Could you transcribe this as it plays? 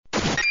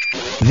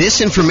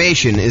This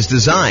information is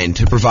designed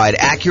to provide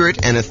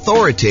accurate and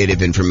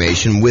authoritative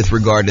information with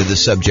regard to the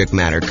subject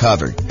matter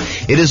covered.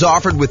 It is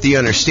offered with the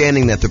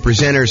understanding that the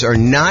presenters are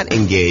not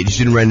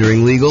engaged in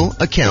rendering legal,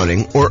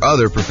 accounting, or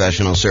other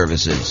professional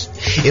services.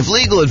 If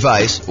legal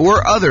advice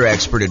or other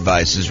expert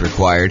advice is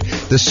required,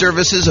 the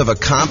services of a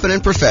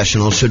competent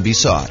professional should be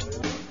sought.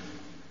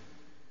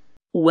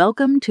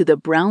 Welcome to the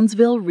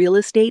Brownsville Real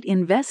Estate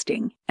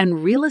Investing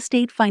and Real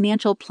Estate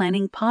Financial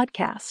Planning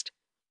Podcast.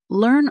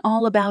 Learn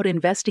all about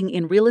investing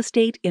in real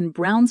estate in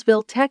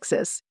Brownsville,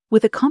 Texas,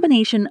 with a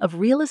combination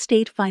of real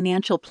estate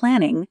financial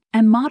planning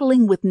and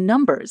modeling with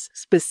numbers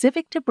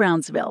specific to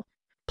Brownsville,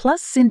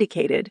 plus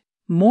syndicated,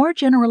 more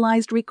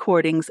generalized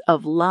recordings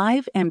of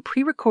live and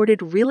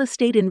pre-recorded real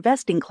estate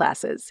investing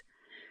classes,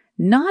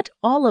 not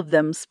all of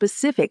them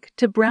specific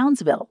to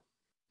Brownsville.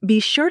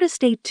 Be sure to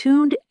stay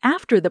tuned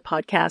after the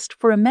podcast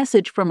for a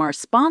message from our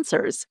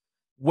sponsors.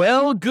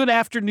 Well, good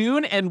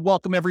afternoon and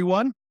welcome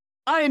everyone.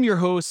 I am your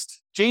host,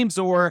 James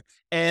Orr,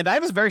 and I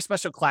have a very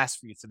special class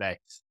for you today.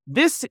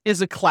 This is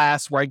a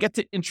class where I get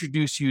to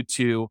introduce you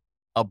to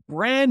a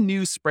brand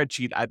new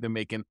spreadsheet I've been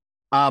making.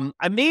 I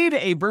made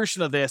a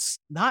version of this,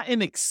 not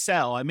in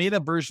Excel. I made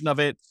a version of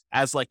it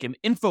as like an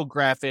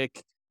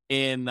infographic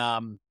in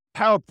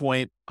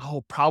PowerPoint,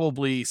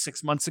 probably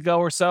 6 months ago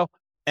or so.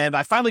 And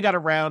I finally got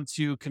around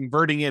to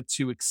converting it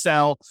to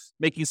Excel,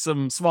 making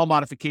some small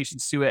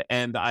modifications to it,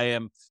 and I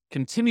am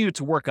continuing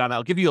to work on it.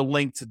 I'll give you a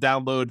link to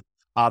download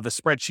the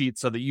spreadsheet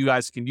so that you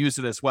guys can use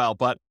it as well.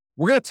 But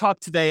we're going to talk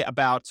today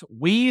about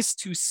ways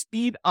to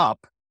speed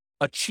up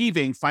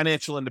achieving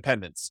financial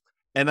independence.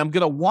 And I'm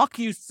going to walk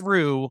you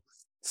through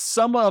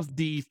some of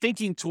the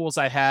thinking tools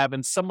I have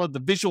and some of the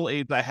visual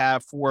aids I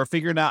have for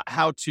figuring out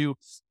how to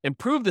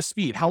improve the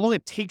speed, how long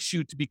it takes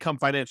you to become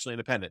financially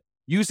independent,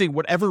 using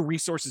whatever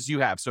resources you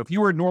have. So if you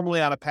were normally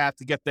on a path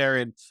to get there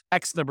in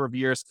X number of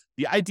years,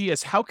 the idea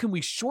is how can we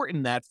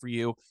shorten that for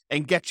you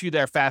and get you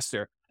there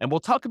faster? And we'll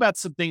talk about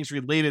some things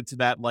related to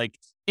that, like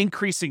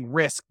increasing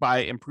risk by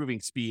improving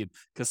speed,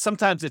 because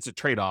sometimes it's a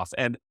trade-off.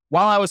 And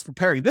while I was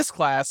preparing this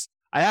class,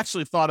 I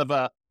actually thought of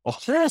a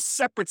whole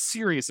separate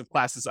series of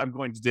classes I'm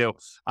going to do.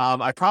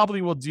 I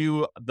probably will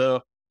do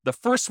the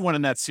first one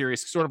in that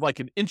series, sort of like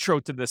an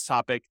intro to this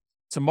topic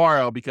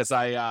tomorrow, because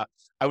I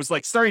was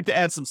like starting to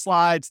add some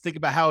slides, think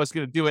about how I was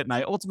going to do it. And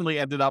I ultimately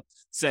ended up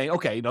saying,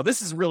 okay,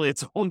 this is really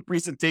its own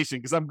presentation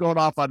because I'm going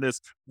off on this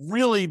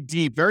really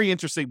deep, very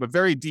interesting, but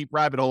very deep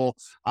rabbit hole.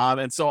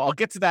 And so I'll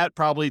get to that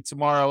probably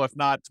tomorrow. If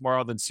not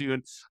tomorrow, then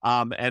soon.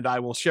 And I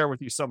will share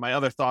with you some of my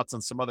other thoughts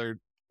on some other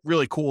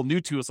really cool new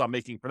tools I'm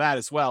making for that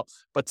as well.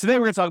 But today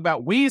we're going to talk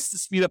about ways to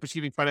speed up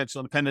achieving financial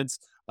independence,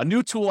 a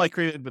new tool I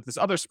created with this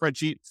other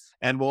spreadsheet,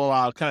 and we'll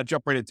kind of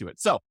jump right into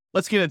it. So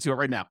let's get into it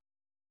right now.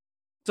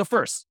 So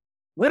first,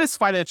 what is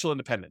financial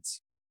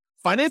independence?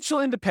 Financial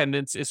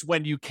independence is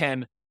when you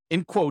can,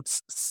 in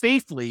quotes,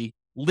 safely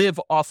live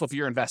off of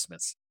your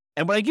investments.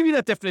 And when I give you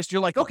that definition,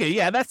 you're like, okay,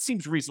 yeah, that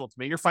seems reasonable to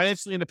me. You're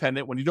financially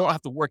independent when you don't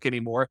have to work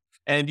anymore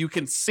and you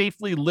can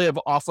safely live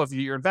off of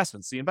your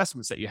investments, the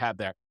investments that you have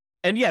there.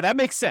 And yeah, that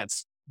makes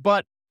sense,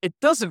 but it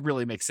doesn't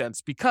really make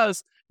sense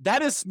because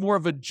that is more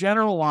of a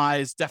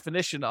generalized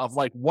definition of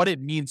like what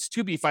it means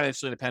to be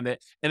financially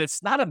independent. And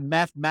it's not a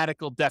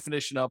mathematical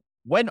definition of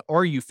when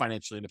are you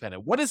financially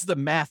independent? What is the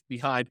math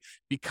behind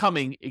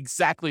becoming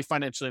exactly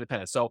financially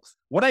independent? So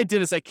what I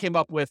did is I came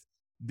up with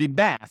the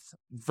math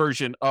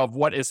version of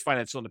what is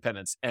financial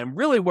independence. And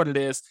really what it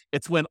is,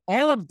 it's when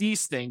all of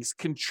these things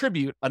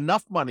contribute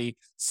enough money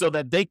so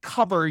that they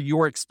cover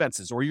your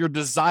expenses or your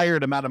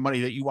desired amount of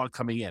money that you want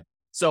coming in.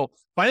 So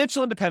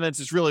financial independence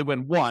is really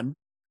when, one,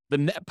 the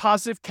net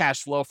positive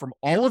cash flow from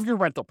all of your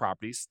rental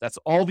properties, that's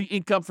all the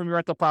income from your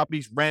rental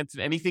properties, rent,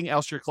 and anything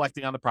else you're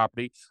collecting on the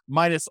property,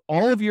 minus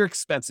all of your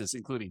expenses,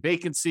 including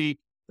vacancy,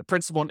 the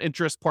principal and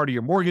interest part of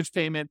your mortgage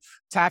payment,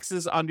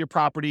 taxes on your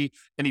property,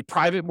 any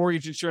private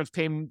mortgage insurance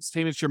payments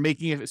you're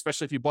making,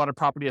 especially if you bought a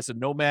property as a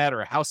nomad or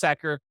a house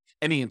hacker,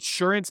 any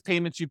insurance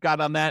payments you've got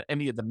on that,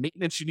 any of the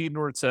maintenance you need in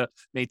order to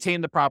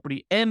maintain the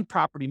property, and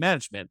property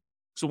management.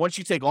 So once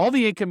you take all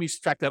the income, you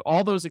subtract out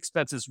all those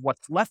expenses,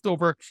 what's left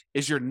over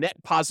is your net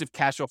positive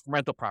cash flow from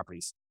rental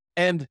properties.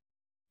 And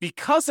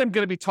because I'm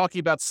going to be talking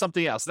about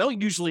something else, I don't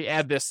usually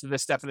add this to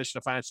this definition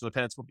of financial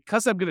independence, but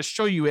because I'm going to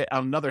show you it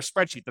on another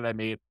spreadsheet that I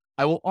made,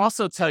 I will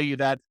also tell you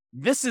that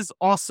this is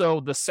also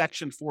the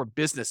section for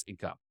business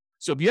income.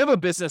 So if you have a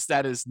business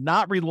that is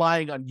not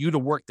relying on you to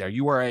work there,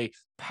 you are a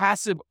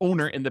passive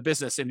owner in the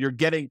business and you're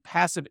getting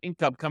passive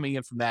income coming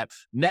in from that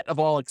net of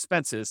all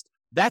expenses,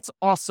 that's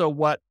also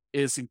what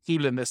is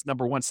included in this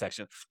number one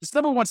section. This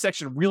number one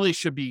section really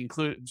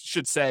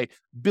should say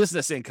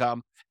business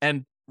income,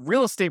 and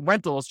real estate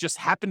rentals just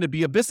happen to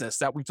be a business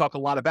that we talk a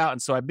lot about.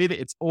 And so I made it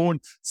its own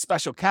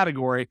special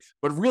category,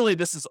 but really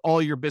this is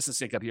all your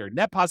business income here.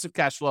 Net positive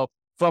cash flow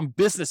from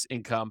business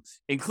income,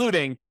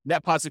 including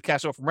net positive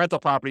cash flow from rental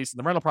properties. And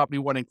the rental property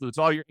one includes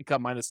all your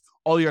income minus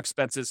all your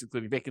expenses,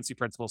 including vacancy,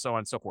 principal, so on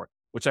and so forth,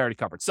 which I already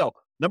covered. So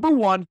number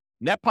one,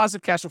 net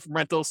positive cash flow from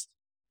rentals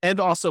and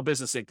also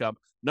business income.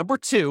 Number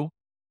two,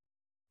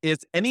 is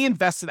any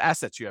invested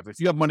assets you have. If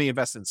you have money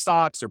invested in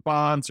stocks or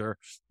bonds or,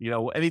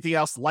 anything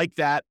else like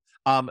that,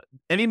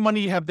 any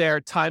money you have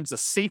there times a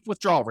safe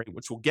withdrawal rate,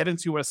 which we'll get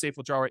into what a safe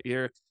withdrawal rate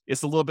here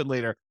is a little bit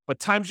later, but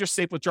times your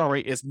safe withdrawal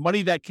rate is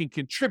money that can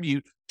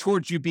contribute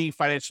towards you being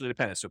financially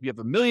independent. So if you have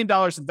 $1 million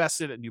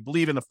invested and you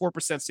believe in the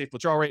 4% safe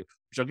withdrawal rate,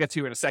 which I'll get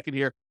to in a second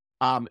here,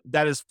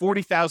 that is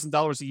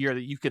 $40,000 a year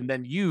that you can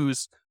then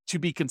use to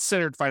be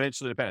considered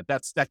financially independent.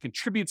 That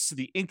contributes to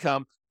the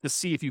income to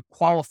see if you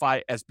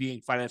qualify as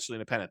being financially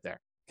independent there.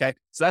 Okay.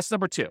 So that's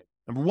number two.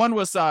 Number one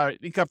was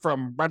income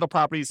from rental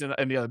properties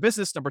and the other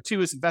business. Number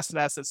two is invested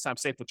assets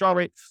times safe withdrawal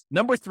rate.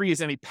 Number three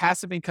is any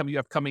passive income you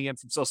have coming in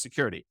from Social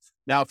Security.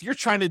 Now, if you're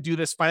trying to do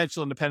this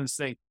financial independence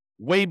thing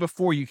way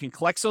before you can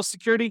collect Social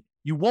Security,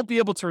 you won't be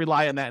able to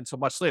rely on that until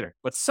much later.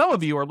 But some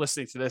of you are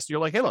listening to this, you're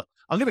like, hey, look,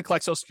 I'm going to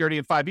collect Social Security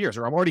in 5 years,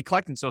 or I'm already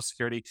collecting Social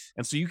Security.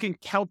 And so you can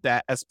count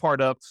that as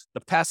part of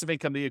the passive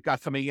income that you've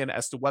got coming in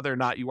as to whether or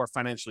not you are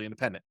financially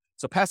independent.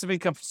 So passive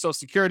income from Social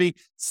Security.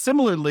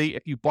 Similarly,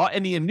 if you bought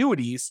any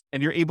annuities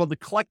and you're able to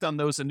collect on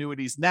those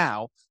annuities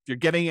now, if you're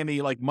getting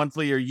any like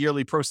monthly or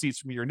yearly proceeds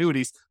from your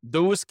annuities,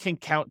 those can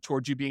count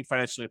towards you being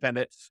financially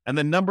independent. And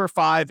then number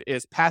five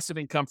is passive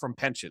income from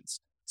pensions.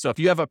 So if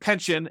you have a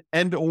pension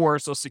and or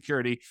Social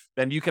Security,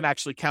 then you can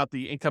actually count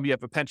the income you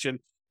have a pension,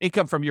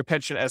 income from your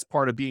pension as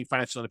part of being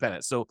financially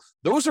independent. So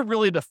those are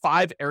really the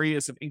 5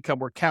 areas of income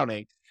we're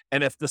counting.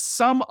 And if the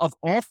sum of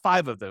all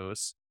 5 of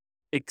those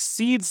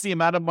exceeds the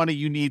amount of money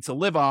you need to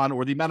live on,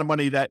 or the amount of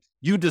money that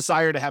you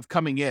desire to have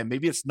coming in,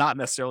 maybe it's not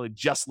necessarily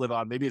just live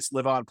on, maybe it's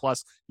live on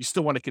plus you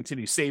still want to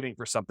continue saving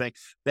for something,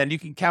 then you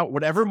can count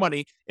whatever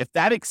money. If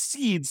that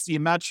exceeds the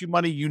amount of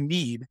money you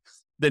need,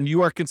 then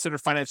you are considered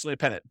financially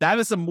independent. That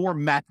is a more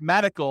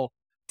mathematical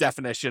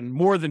definition,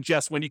 more than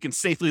just when you can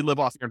safely live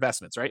off your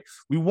investments, right?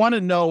 We want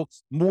to know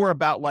more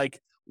about like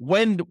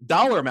when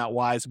dollar amount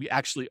wise, we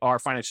actually are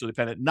financially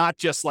independent, not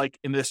just like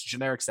in this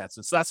generic sense.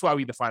 And so that's why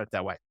we define it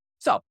that way.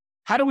 So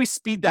how do we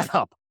speed that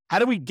up? How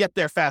do we get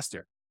there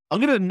faster? I'm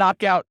going to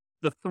knock out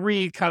the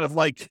 3 kind of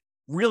like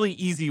really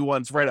easy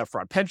ones right up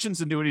front: pensions,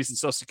 annuities, and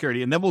Social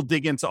Security. And then we'll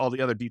dig into all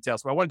the other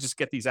details, but I want to just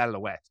get these out of the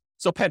way.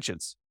 So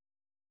pensions.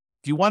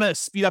 If you want to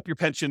speed up your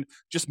pension,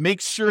 just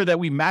make sure that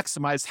we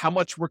maximize how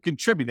much we're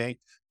contributing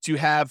to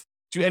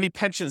any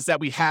pensions that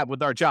we have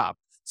with our job.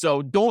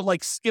 So don't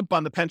like skimp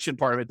on the pension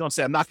part of it. Don't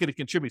say, I'm not going to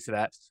contribute to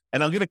that.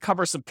 And I'm going to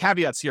cover some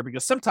caveats here,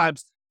 because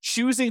sometimes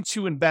choosing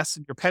to invest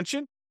in your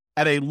pension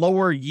at a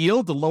lower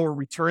yield, the lower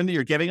return that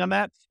you're getting on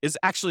that, is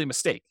actually a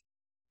mistake.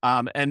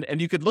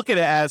 And you could look at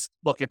it as,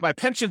 look, if my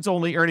pension's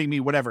only earning me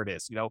whatever it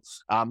is,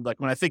 like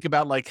when I think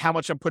about like how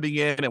much I'm putting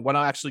in and what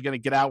I'm actually going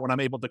to get out when I'm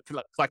able to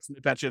collect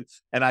the pension,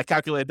 and I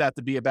calculate that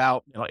to be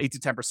about 8 to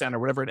 10% or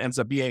whatever it ends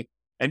up being,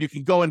 and you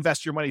can go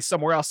invest your money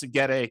somewhere else and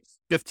get a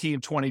 15,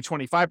 20,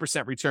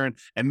 25% return,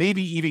 and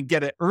maybe even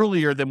get it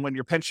earlier than when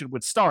your pension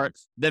would start,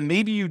 then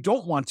maybe you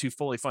don't want to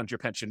fully fund your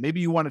pension.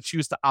 Maybe you want to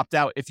choose to opt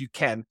out if you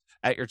can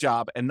at your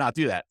job and not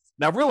do that.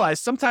 Now realize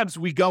sometimes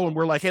we go and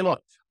we're like, hey,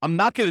 look, I'm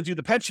not going to do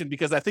the pension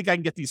because I think I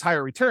can get these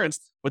higher returns,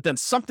 but then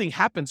something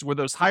happens where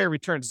those higher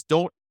returns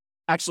don't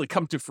actually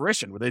come to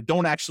fruition, where they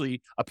don't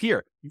actually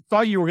appear. You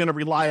thought you were going to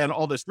rely on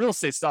all this real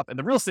estate stuff, and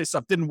the real estate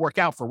stuff didn't work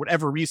out for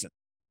whatever reason.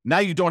 Now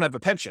you don't have a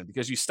pension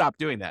because you stopped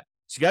doing that.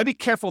 So you got to be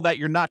careful that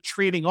you're not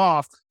trading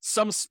off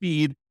some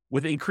speed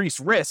with increased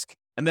risk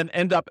and then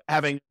end up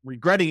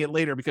regretting it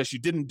later because you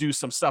didn't do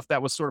some stuff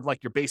that was sort of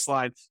like your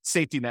baseline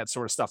safety net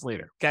sort of stuff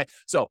later. Okay.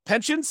 So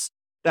pensions,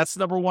 that's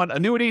number one.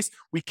 Annuities,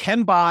 we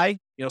can buy,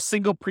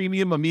 single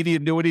premium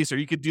immediate annuities, or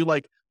you could do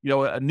like,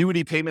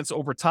 annuity payments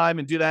over time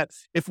and do that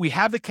if we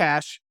have the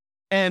cash.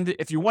 And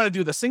if you want to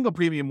do the single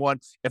premium one,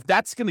 if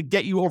that's going to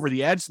get you over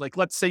the edge, like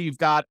let's say you've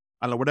got,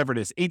 I don't know, whatever it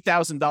is,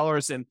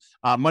 $8,000 in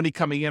money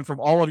coming in from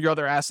all of your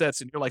other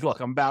assets. And you're like, look,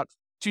 I'm about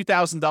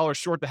 $2,000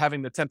 short to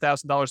having the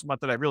 $10,000 a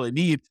month that I really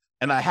need.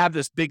 And I have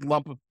this big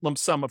lump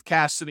sum of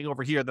cash sitting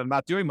over here that I'm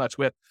not doing much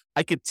with.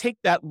 I could take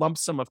that lump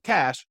sum of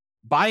cash,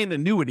 buy an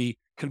annuity,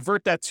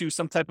 convert that to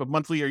some type of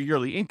monthly or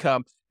yearly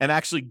income, and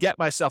actually get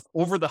myself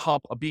over the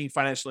hump of being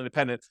financially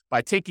independent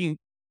by taking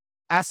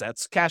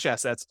assets, cash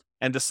assets,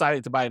 and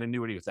deciding to buy an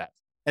annuity with that.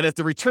 And if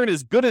the return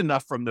is good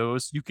enough from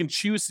those, you can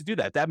choose to do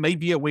that. That may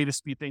be a way to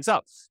speed things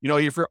up.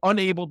 If you're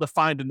unable to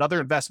find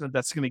another investment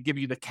that's going to give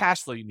you the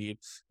cash flow you need,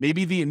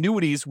 maybe the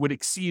annuities would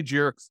exceed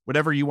your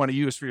whatever you want to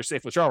use for your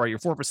safe withdrawal rate, your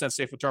 4%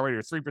 safe withdrawal rate,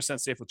 or 3%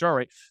 safe withdrawal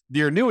rate.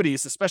 The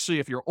annuities, especially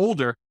if you're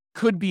older,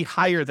 could be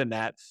higher than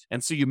that.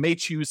 And so you may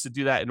choose to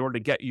do that in order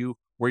to get you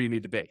where you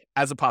need to be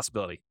as a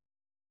possibility.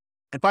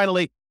 And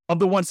finally, of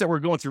the ones that we're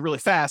going through really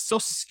fast, Social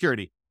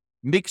Security.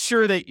 Make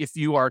sure that if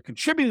you are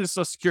contributing to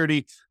Social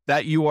Security,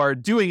 that you are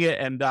doing it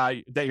and that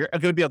you're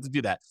going to be able to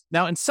do that.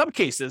 Now, in some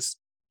cases,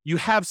 you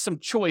have some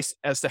choice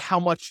as to how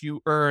much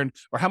you earn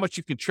or how much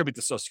you contribute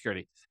to Social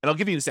Security. And I'll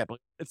give you an example.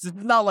 It's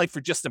not like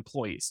for just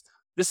employees.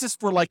 This is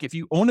for like if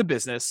you own a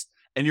business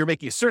and you're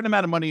making a certain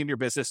amount of money in your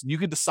business, and you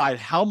can decide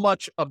how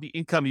much of the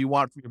income you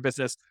want from your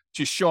business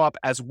to show up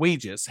as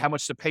wages, how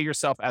much to pay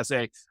yourself as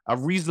a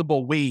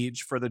reasonable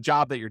wage for the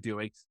job that you're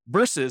doing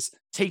versus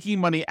taking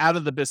money out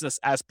of the business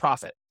as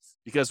profit.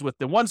 because with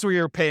the ones where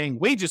you're paying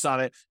wages on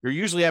it, you're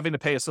usually having to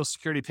pay a Social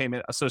Security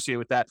payment associated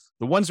with that.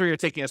 The ones where you're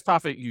taking as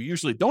profit, you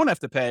usually don't have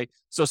to pay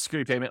Social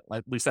Security payment.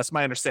 At least that's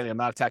my understanding. I'm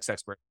not a tax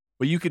expert.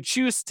 But you could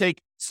choose to take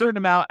a certain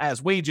amount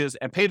as wages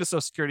and pay the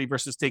Social Security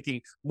versus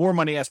taking more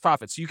money as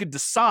profit. So you could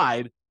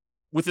decide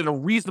within a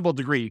reasonable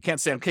degree. You can't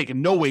say, I'm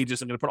taking no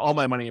wages, I'm going to put all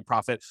my money in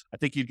profit. I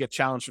think you'd get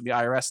challenged from the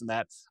IRS in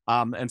that.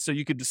 And so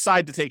you could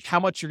decide to take how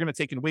much you're going to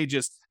take in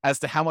wages as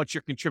to how much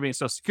you're contributing to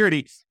Social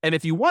Security. And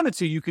if you wanted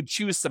to, you could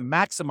choose to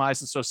maximize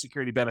the Social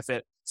Security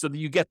benefit so that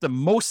you get the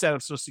most out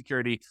of Social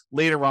Security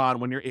later on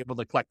when you're able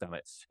to collect on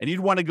it. And you'd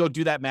want to go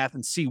do that math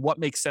and see what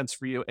makes sense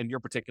for you in your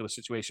particular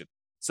situation.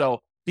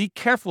 So be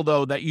careful,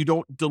 though, that you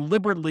don't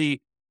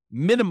deliberately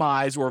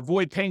minimize or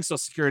avoid paying Social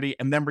Security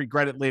and then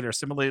regret it later.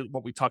 Similarly,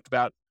 what we talked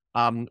about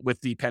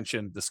with the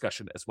pension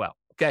discussion as well.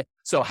 Okay.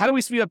 So how do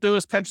we speed up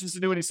those pensions,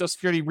 annuities, Social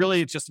Security?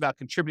 Really, it's just about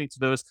contributing to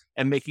those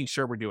and making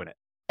sure we're doing it.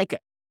 Okay.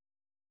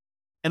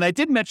 And I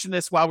did mention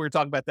this while we were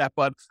talking about that,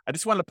 but I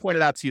just wanted to point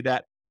it out to you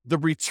that the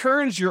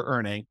returns you're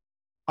earning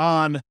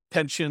on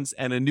pensions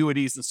and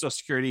annuities and Social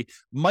Security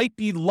might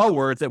be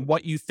lower than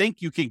what you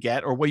think you can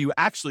get or what you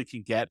actually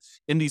can get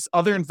in these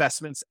other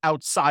investments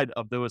outside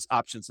of those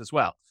options as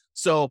well.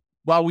 So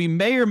while we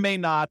may or may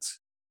not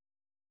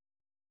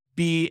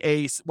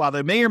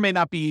there may or may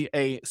not be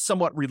a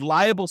somewhat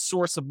reliable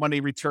source of money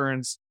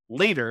returns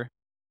later,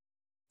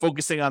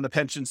 focusing on the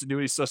pensions,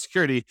 annuities, Social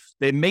Security,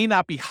 they may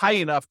not be high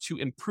enough to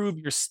improve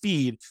your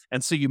speed.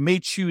 And so you may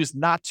choose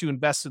not to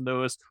invest in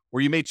those,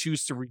 or you may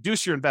choose to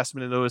reduce your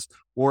investment in those,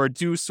 or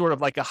do sort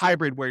of like a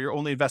hybrid where you're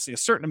only investing a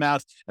certain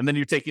amount, and then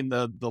you're taking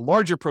the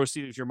larger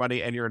proceeds of your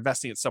money and you're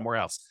investing it somewhere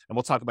else. And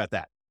we'll talk about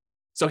that.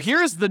 So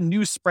here's the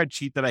new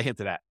spreadsheet that I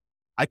hinted at.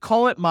 I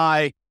call it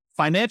my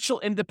financial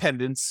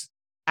independence,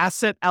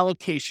 asset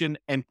allocation,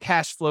 and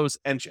cash flows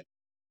engine.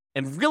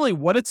 And really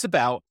what it's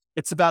about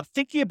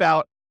thinking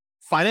about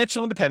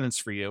financial independence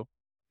for you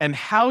and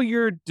how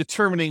you're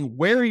determining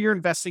where you're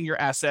investing your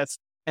assets,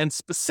 and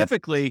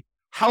specifically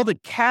how the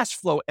cash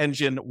flow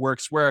engine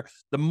works, where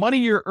the money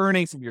you're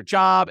earning from your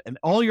job and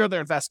all your other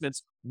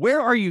investments,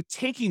 where are you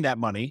taking that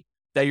money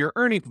that you're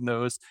earning from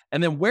those?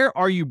 And then where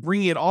are you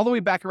bringing it all the way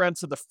back around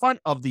to the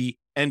front of the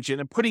engine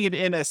and putting it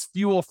in as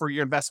fuel for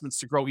your investments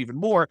to grow even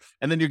more?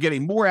 And then you're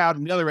getting more out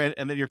on the other end,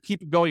 and then you're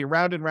keeping going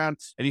around and around.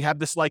 And you have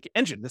this like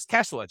engine, this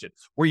cash flow engine,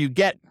 where you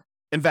get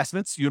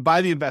investments, you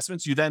buy the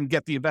investments, you then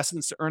get the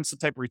investments to earn some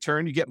type of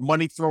return, you get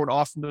money thrown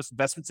off from those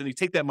investments, and you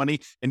take that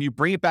money and you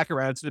bring it back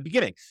around to the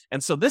beginning.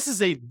 And so this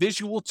is a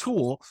visual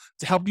tool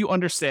to help you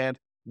understand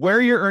where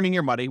you're earning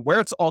your money, where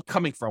it's all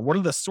coming from, what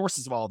are the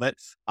sources of all of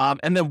it,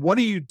 and then what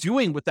are you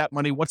doing with that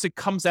money once it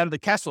comes out of the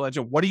cash flow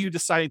engine? What are you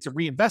deciding to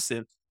reinvest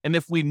in? And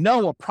if we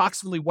know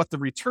approximately what the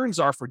returns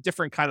are for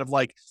different kind of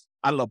like,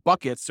 I don't know,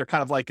 buckets, they're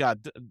kind of like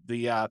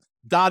the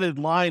dotted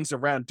lines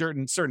around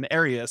certain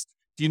areas.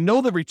 Do you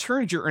know the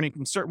returns you're earning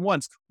from certain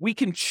ones? We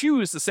can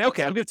choose to say,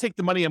 okay, I'm going to take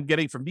the money I'm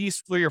getting from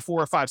these 3 or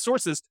 4 or 5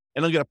 sources,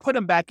 and I'm going to put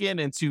them back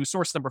into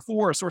source number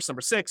 4 or source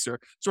number 6 or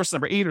source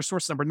number 8 or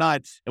source number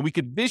 9. And we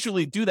could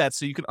visually do that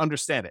so you can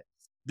understand it.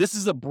 This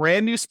is a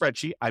brand new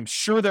spreadsheet. I'm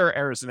sure there are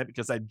errors in it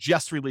because I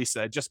just released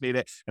it. I just made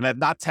it and I've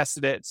not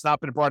tested it. It's not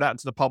been brought out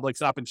into the public.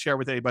 It's not been shared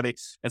with anybody.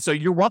 And so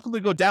you're welcome to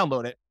go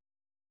download it,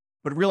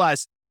 but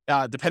realize,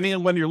 depending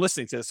on when you're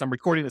listening to this, I'm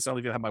recording this. I don't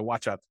even have my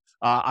watch up.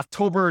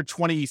 October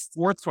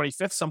 24th,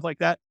 25th, something like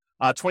that,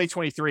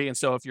 2023. And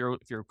so if you're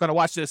going to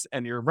watch this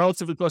and you're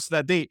relatively close to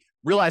that date,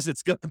 realize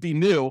it's going to be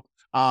new.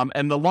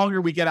 And the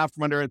longer we get out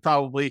from under it,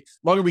 probably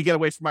longer we get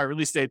away from my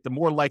release date, the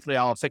more likely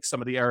I'll fix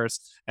some of the errors,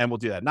 and we'll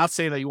do that. Not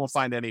saying that you won't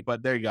find any,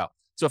 but there you go.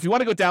 So if you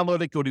want to go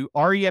download it, go to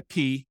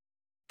refp.info/FIAACFE.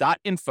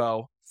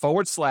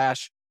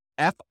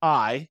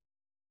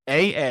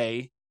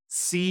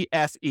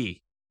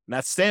 And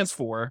that stands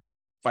for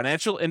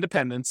Financial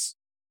Independence,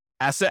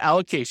 Asset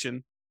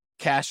Allocation,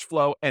 Cash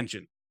Flow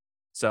Engine.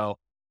 So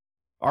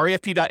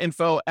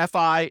refp.info,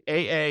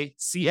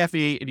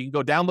 FIAACFE, and you can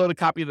go download a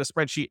copy of the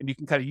spreadsheet and you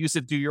can kind of use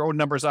it, do your own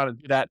numbers on it, and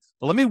do that.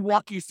 But let me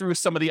walk you through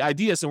some of the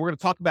ideas, and we're going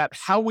to talk about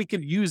how we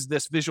can use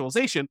this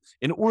visualization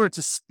in order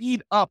to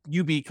speed up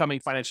you becoming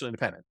financially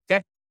independent.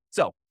 Okay.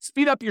 So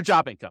speed up your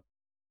job income.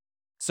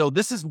 So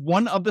this is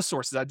one of the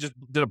sources. I just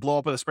did a blow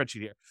up of the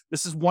spreadsheet here.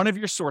 This is one of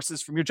your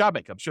sources from your job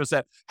income. It shows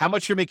that how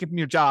much you're making from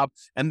your job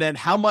and then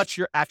how much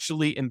you're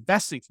actually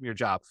investing from your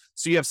job.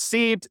 So you have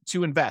saved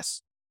to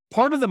invest.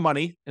 Part of the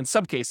money, in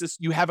some cases,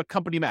 you have a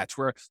company match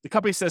where the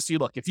company says to you,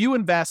 look, if you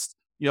invest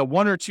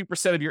 1 or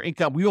 2% of your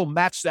income, we will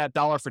match that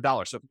dollar for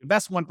dollar. So if you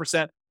invest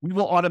 1%, we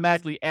will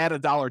automatically add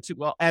add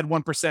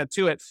 1%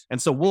 to it. And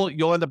so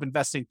you'll end up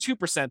investing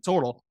 2%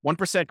 total,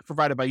 1%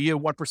 provided by you,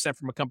 1%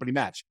 from a company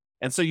match.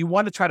 And so you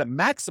want to try to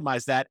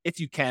maximize that if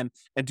you can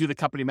and do the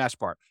company match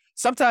part.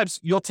 Sometimes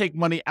you'll take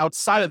money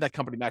outside of that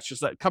company match. Just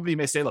that company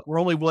may say, look,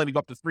 we're only willing to go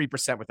up to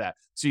 3% with that.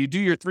 So you do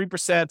your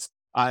 3%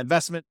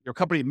 investment, your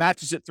company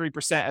matches it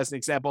 3% as an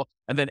example.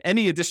 And then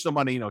any additional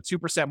money,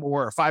 2%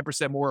 more or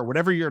 5% more or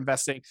whatever you're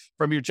investing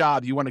from your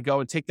job, you want to go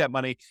and take that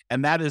money.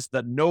 And that is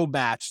the no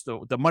match,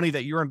 the money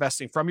that you're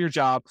investing from your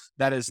job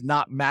that is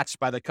not matched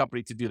by the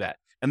company to do that.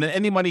 And then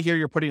any money here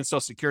you're putting in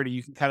Social Security,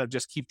 you can kind of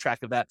just keep track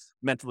of that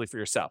mentally for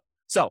yourself.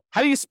 So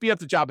how do you speed up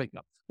the job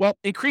income? Well,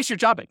 increase your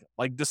job income.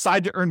 Like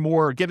decide to earn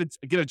more, or get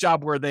a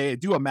job where they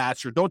do a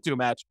match or don't do a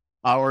match,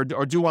 or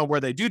do one where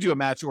they do a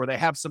match, or they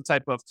have some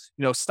type of,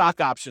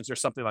 stock options or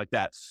something like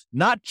that.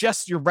 Not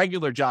just your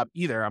regular job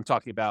either.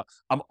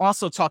 I'm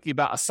also talking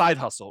about a side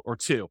hustle or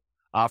two.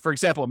 For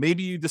example,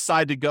 maybe you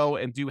decide to go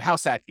and do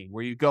house hacking,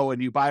 where you go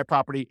and you buy a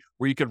property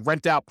where you could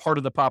rent out part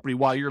of the property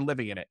while you're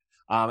living in it.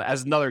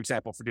 As another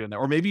example for doing that.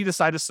 Or maybe you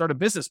decide to start a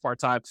business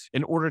part-time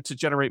in order to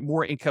generate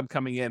more income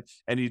coming in,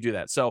 and you do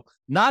that. So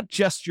not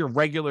just your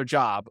regular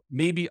job,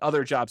 maybe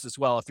other jobs as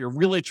well. If you're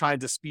really trying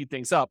to speed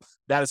things up,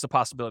 that is a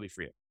possibility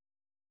for you.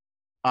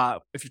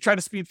 If you're trying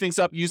to speed things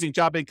up using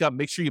job income,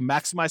 make sure you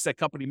maximize that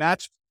company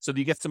match so that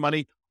you get some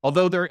money.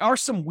 Although there are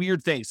some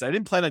weird things. I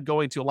didn't plan on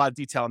going into a lot of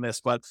detail on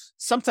this, but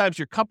sometimes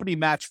your company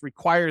match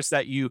requires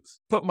that you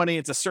put money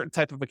into certain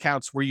type of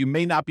accounts where you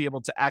may not be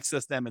able to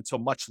access them until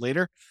much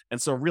later.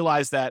 And so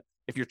realize that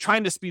if you're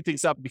trying to speed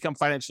things up and become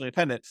financially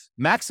independent,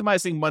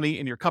 maximizing money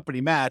in your company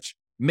match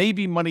may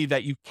be money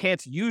that you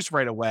can't use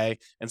right away.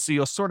 And so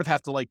you'll sort of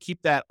have to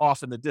keep that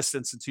off in the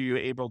distance until you're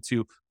able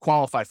to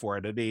qualify for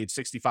it at age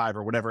 65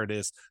 or whatever it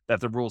is that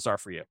the rules are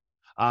for you.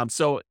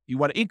 So you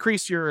want to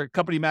increase your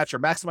company match or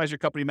maximize your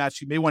company match.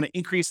 You may want to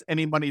increase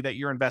any money that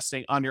you're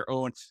investing on your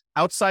own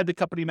outside the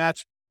company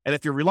match. And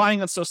if you're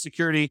relying on Social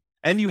Security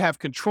and you have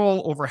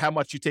control over how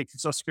much you take from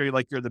Social Security,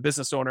 like you're the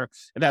business owner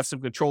and have some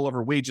control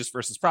over wages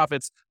versus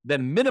profits,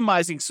 then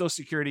minimizing Social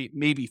Security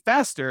may be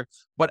faster,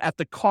 but at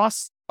the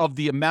cost of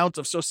the amount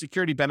of Social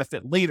Security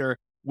benefit later,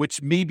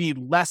 which may be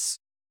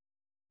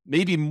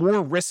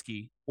more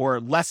risky or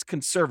less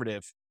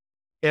conservative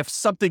if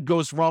something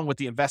goes wrong with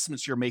the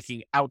investments you're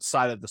making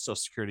outside of the Social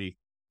Security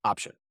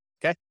option.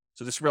 Okay.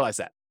 So just realize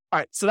that. All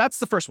right. So that's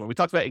the first one. We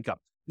talked about income.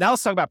 Now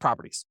let's talk about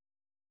properties.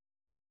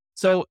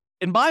 So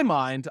in my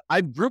mind,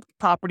 I've grouped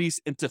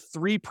properties into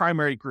three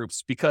primary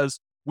groups because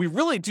we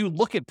really do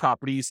look at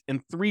properties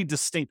in three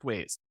distinct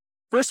ways.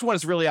 First one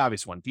is a really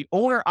obvious one, the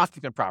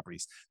owner-occupant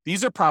properties.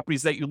 These are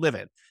properties that you live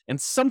in.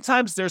 And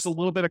sometimes there's a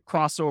little bit of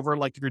crossover,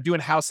 like if you're doing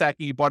house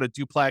hacking, you bought a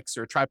duplex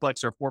or a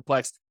triplex or a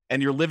fourplex,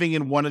 and you're living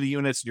in one of the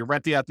units and you're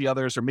renting out the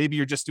others, or maybe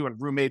you're just doing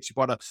roommates. You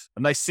bought a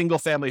nice single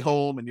family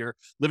home and you're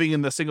living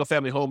in the single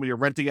family home and you're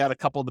renting out a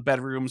couple of the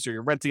bedrooms, or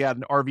you're renting out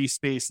an RV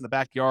space in the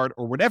backyard,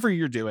 or whatever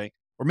you're doing.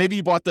 Or maybe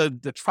you bought the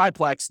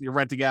triplex and you're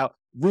renting out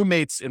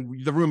roommates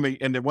in the room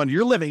and the one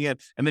you're living in.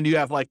 And then you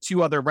have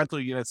two other rental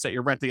units that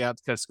you're renting out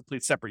because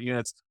complete separate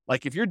units.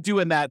 If you're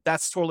doing that,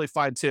 that's totally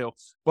fine too.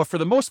 But for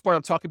the most part,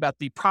 I'm talking about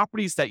the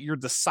properties that you're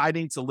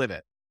deciding to live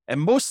in.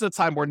 And most of the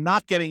time, we're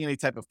not getting any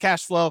type of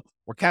cash flow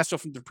or cash flow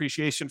from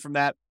depreciation from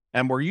that.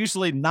 And we're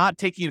usually not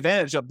taking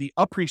advantage of the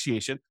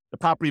appreciation, the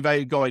property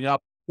value going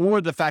up,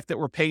 or the fact that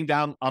we're paying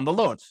down on the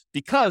loan,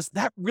 because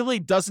that really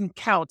doesn't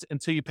count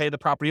until you pay the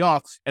property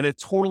off, and it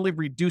totally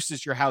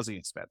reduces your housing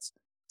expense.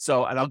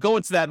 So, and I'll go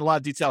into that in a lot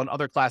of detail in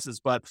other classes,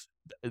 but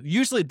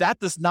usually that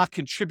does not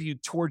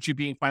contribute towards you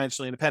being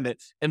financially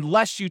independent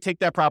unless you take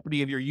that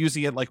property and you're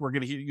using it, like we're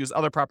going to use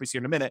other properties here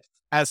in a minute,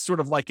 as sort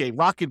of like a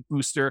rocket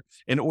booster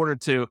in order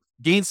to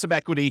gain some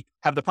equity,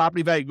 have the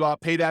property value go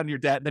up, pay down your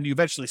debt, and then you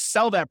eventually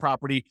sell that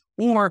property,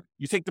 or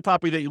you take the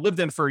property that you lived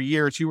in for a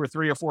year or two or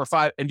three or four or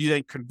five, and you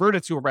then convert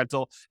it to a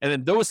rental. And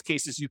in those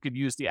cases, you could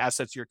use the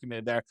assets you're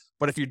committed there.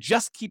 But if you're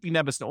just keeping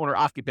them as an owner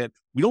occupant,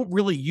 we don't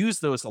really use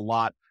those a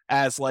lot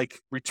as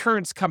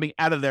returns coming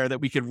out of there that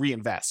we could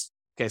reinvest.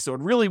 Okay, so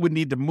it really would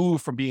need to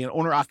move from being an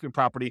owner-occupant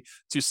property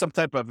to some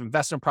type of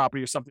investment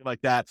property or something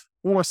like that,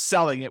 or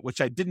selling it,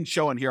 which I didn't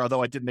show in here,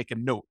 although I did make a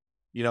note.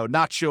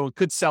 Not shown,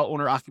 could sell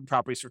owner-occupant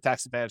properties for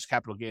tax advantage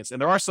capital gains.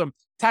 And there are some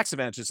tax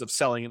advantages of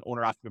selling an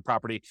owner-occupant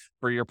property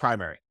for your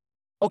primary.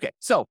 Okay,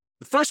 so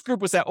the first group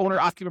was that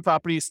owner-occupant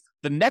properties.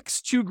 The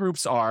next two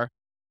groups are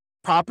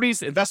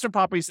properties, investment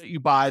properties that you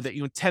buy that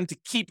you intend to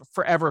keep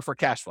forever for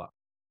cash flow.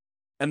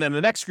 And then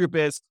the next group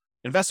is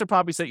investment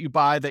properties that you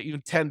buy that you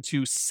intend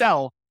to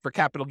sell for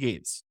capital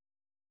gains.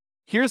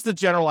 Here's the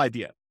general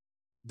idea.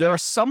 There are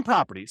some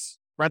properties,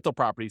 rental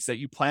properties, that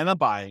you plan on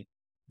buying,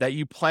 that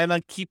you plan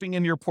on keeping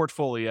in your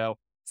portfolio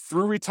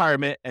through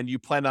retirement, and you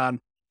plan on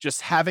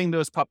just having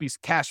those puppies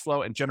cash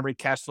flow and generate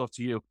cash flow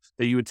to you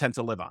that you intend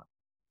to live on.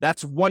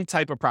 That's one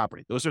type of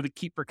property. Those are the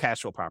keep for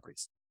cash flow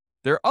properties.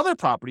 There are other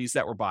properties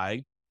that we're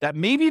buying that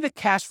maybe the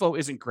cash flow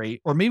isn't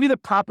great, or maybe the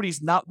property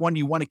is not one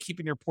you want to keep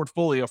in your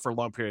portfolio for a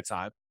long period of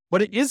time,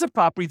 but it is a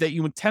property that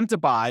you intend to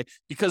buy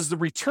because the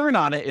return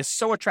on it is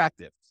so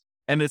attractive.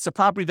 And it's a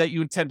property that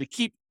you intend to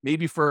keep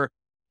maybe for,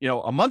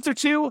 a month or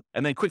two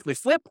and then quickly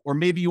flip, or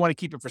maybe you want to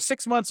keep it for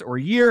 6 months or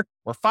a year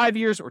or 5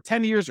 years or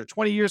 10 years or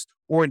 20 years,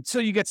 or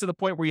until you get to the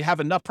point where you have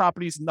enough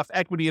properties, enough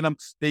equity in them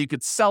that you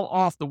could sell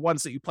off the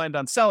ones that you planned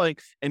on selling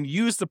and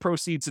use the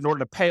proceeds in order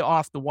to pay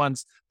off the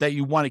ones that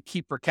you want to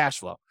keep for cash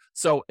flow.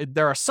 So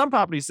there are some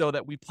properties, though,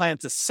 that we plan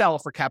to sell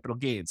for capital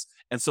gains.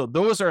 And so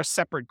those are a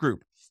separate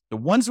group. The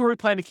ones where we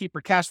plan to keep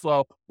for cash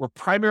flow, we're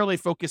primarily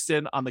focused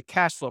in on the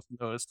cash flow from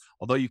those,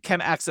 although you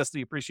can access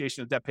the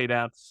appreciation of debt pay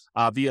down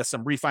via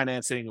some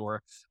refinancing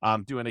or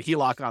doing a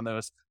HELOC on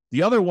those.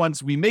 The other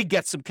ones, we may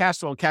get some cash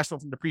flow and cash flow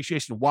from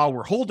depreciation while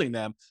we're holding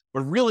them,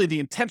 but really the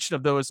intention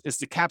of those is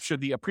to capture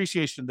the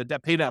appreciation, the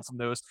debt pay down from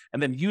those,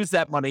 and then use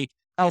that money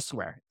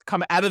elsewhere,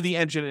 come out of the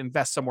engine and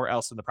invest somewhere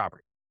else in the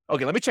property.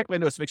 Okay, let me check my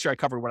notes to make sure I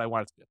covered what I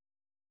wanted to do.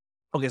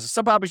 Okay, so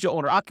some properties you'll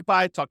own or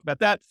occupy, talked about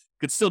that. You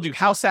could still do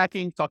house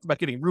hacking, talked about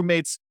getting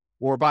roommates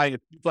or buying a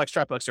duplex,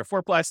 triplex, or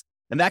fourplex.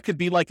 And that could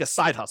be like a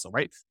side hustle,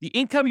 right? The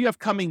income you have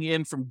coming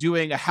in from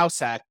doing a house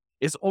hack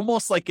is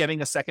almost like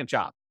getting a second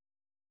job.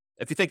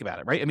 If you think about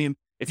it, right? I mean,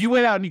 if you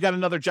went out and you got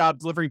another job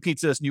delivering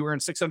pizzas and you earn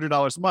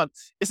 $600 a month,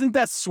 isn't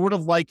that sort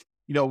of like,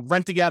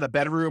 renting out a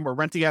bedroom or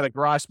renting out a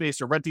garage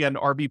space or renting out an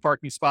RV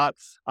parking spot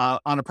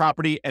on a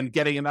property and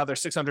getting another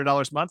 $600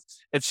 a month?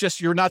 It's just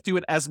you're not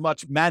doing as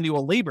much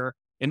manual labor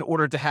in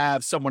order to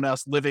have someone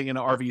else living in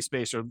an RV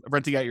space or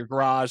renting out your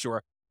garage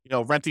or,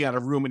 renting out a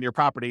room in your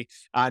property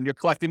and you're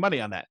collecting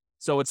money on that.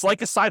 So it's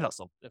like a side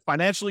hustle. It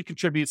financially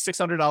contributes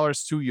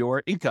 $600 to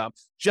your income,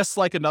 just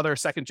like another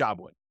second job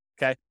would.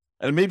 Okay.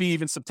 And maybe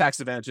even some tax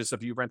advantages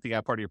of you renting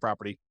out part of your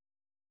property,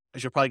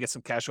 as you'll probably get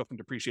some cash flow from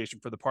depreciation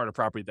for the part of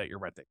property that you're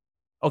renting.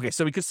 Okay,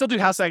 so we could still do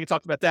house hacking,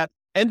 talked about that,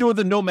 and or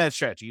the nomad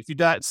strategy. If you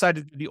decide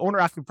to do the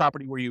owner-occupant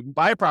property where you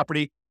buy a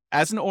property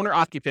as an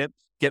owner-occupant,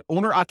 get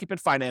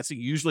owner-occupant financing,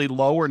 usually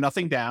low or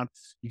nothing down.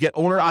 You get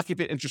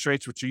owner-occupant interest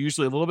rates, which are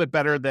usually a little bit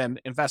better than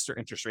investor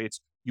interest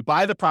rates. You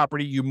buy the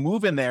property, you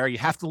move in there, you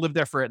have to live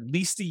there for at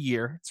least a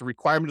year. It's a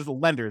requirement of the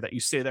lender that you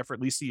stay there for at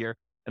least a year.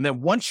 And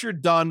then once you're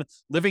done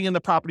living in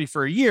the property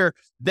for a year,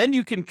 then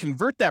you can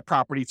convert that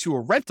property to a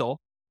rental,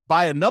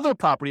 buy another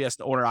property as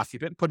an owner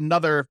occupant, put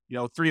another,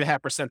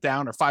 3.5%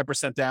 down or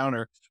 5% down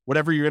or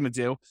whatever you're going to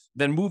do,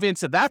 then move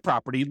into that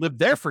property, live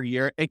there for a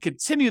year and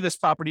continue this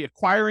property,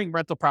 acquiring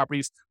rental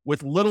properties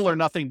with little or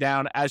nothing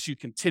down as you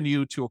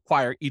continue to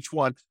acquire each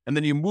one. And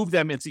then you move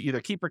them into either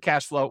keep for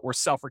cash flow or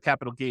sell for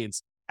capital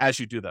gains as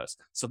you do those.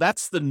 So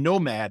that's the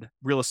nomad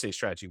real estate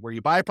strategy, where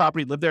you buy a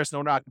property, live there as an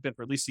owner occupant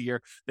for at least a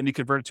year, then you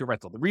convert it to a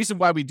rental. The reason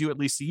why we do at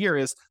least a year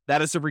is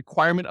that is a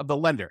requirement of the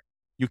lender.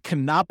 You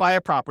cannot buy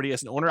a property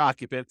as an owner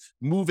occupant,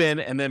 move in,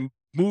 and then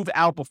move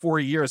out before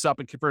a year is up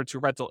and convert it to a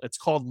rental. It's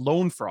called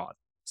loan fraud.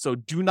 So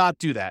do not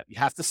do that. You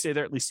have to stay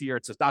there at least a year.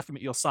 It's a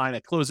document you'll sign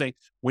at closing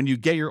when you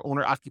get your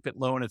owner occupant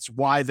loan. It's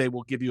why they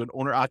will give you an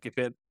owner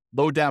occupant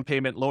low down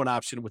payment loan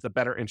option with a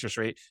better interest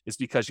rate, is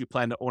because you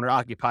plan to owner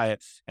occupy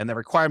it. And the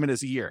requirement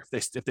is a year.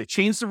 If they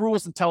change the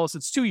rules and tell us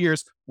it's 2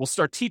 years, we'll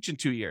start teaching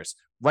 2 years.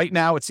 Right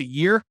now it's a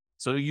year.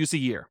 So use a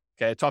year.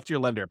 Okay. Talk to your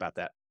lender about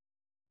that.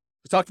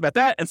 We talked about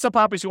that. And some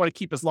properties you want to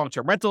keep as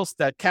long-term rentals.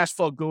 That cash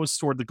flow goes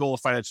toward the goal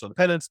of financial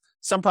independence.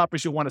 Some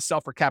properties you want to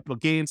sell for capital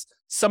gains.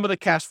 Some of the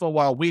cash flow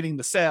while waiting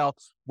the sale,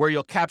 where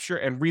you'll capture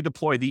and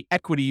redeploy the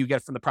equity you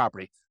get from the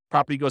property.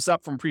 Property goes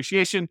up from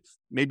appreciation,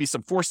 maybe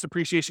some forced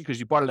appreciation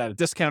because you bought it at a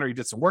discount or you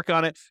did some work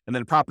on it, and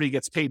then property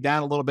gets paid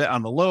down a little bit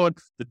on the loan.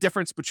 The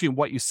difference between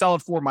what you sell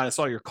it for minus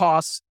all your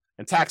costs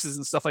and taxes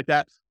and stuff like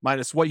that,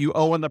 minus what you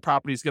owe on the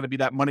property, is going to be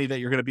that money that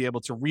you're going to be able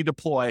to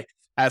redeploy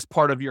as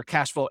part of your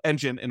cash flow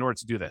engine in order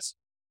to do this.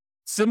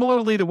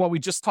 Similarly to what we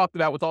just talked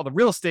about with all the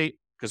real estate,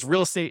 because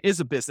real estate is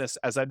a business,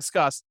 as I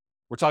discussed,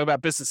 we're talking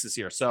about businesses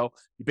here. So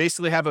you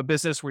basically have a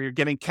business where you're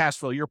getting cash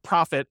flow, your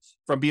profit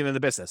from being in the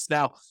business.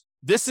 Now,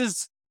 this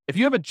is, if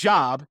you have a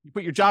job, you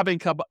put your job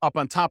income up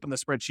on top in the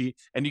spreadsheet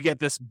and you get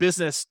this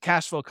business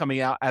cash flow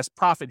coming out as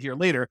profit here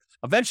later.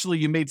 Eventually,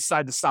 you may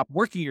decide to stop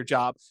working your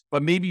job,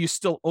 but maybe you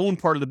still own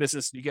part of the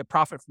business and you get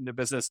profit from the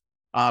business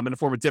in the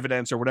form of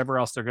dividends or whatever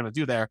else they're going to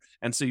do there.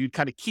 And so you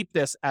kind of keep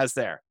this as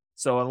there.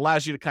 So it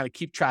allows you to kind of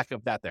keep track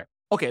of that there.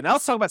 Okay, now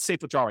let's talk about safe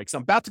withdrawal rate, because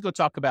I'm about to go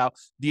talk about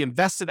the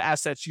invested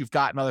assets you've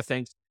got and other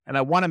things. And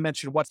I want to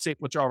mention what safe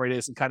withdrawal rate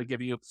is and kind of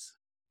give you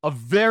a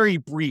very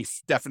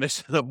brief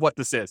definition of what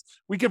this is.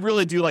 We could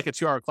really do like a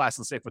 2-hour class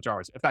on safe withdrawal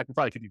rates. In fact, we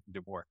probably could even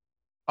do more.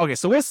 Okay,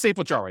 so where's safe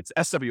withdrawal rates?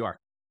 SWR.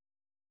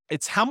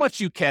 It's how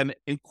much you can,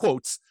 in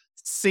quotes,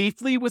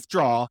 safely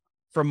withdraw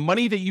from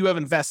money that you have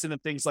invested in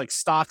things like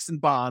stocks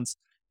and bonds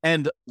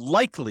and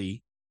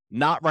likely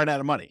not run out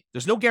of money.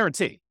 There's no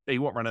guarantee that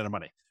you won't run out of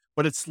money,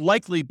 but it's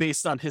likely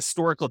based on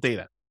historical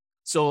data.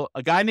 So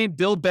a guy named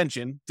Bill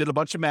Bengen did a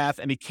bunch of math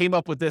and he came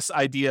up with this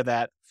idea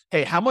that,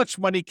 hey, how much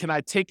money can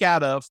I take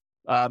out of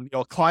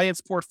a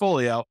client's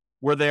portfolio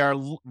where they are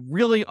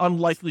really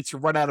unlikely to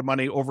run out of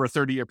money over a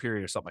 30-year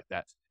period or something like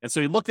that. And so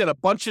he looked at a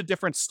bunch of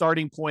different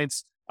starting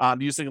points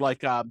using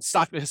like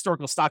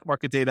historical stock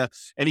market data,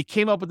 and he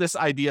came up with this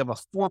idea of a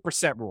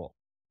 4% rule.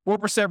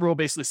 4% rule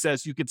basically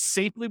says you could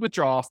safely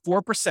withdraw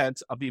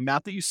 4% of the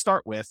amount that you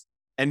start with,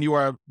 and you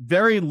are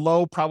very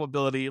low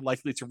probability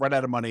likely to run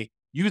out of money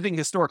using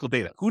historical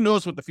data. Who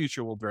knows what the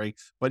future will bring,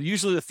 but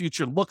usually the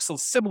future looks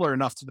similar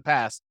enough to the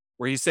past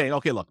where he's saying,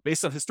 okay, look,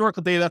 based on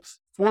historical data,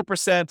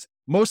 4%,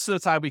 most of the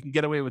time we can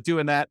get away with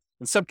doing that.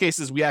 In some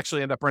cases, we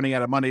actually end up running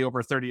out of money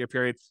over a 30-year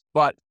period,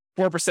 but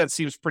 4%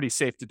 seems pretty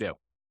safe to do.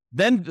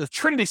 Then the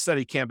Trinity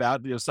study came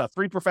out. There was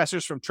 3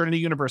 professors from Trinity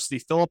University,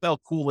 Philip L.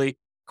 Cooley,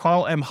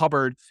 Carl M.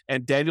 Hubbard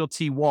and Daniel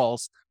T.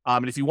 Walls.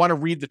 And if you want to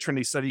read the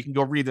Trinity study, you can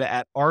go read it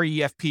at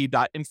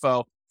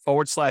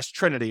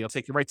refp.info/Trinity. It'll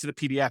take you right to the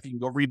PDF. You can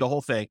go read the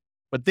whole thing.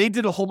 But they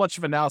did a whole bunch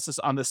of analysis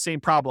on the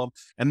same problem.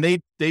 And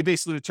they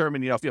basically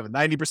determined, if you have a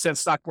 90%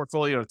 stock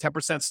portfolio, or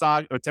 10%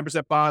 stock, or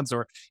 10% bonds,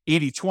 or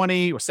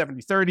 80-20, or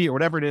 70-30, or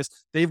whatever it is,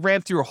 they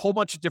ran through a whole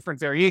bunch of different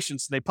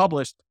variations. And they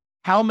published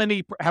how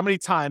many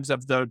times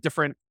of the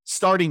different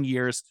starting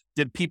years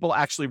did people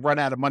actually run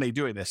out of money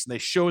doing this. And they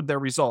showed their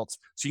results.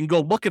 So you can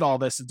go look at all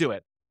this and do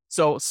it.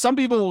 So some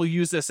people will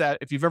use this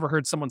if you've ever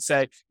heard someone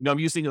say, I'm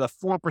using the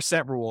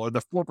 4% rule or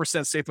the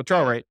 4% safe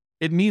withdrawal rate.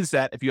 It means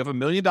that if you have $1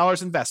 million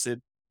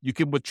invested, you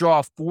can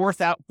withdraw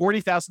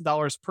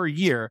 $40,000 per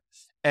year,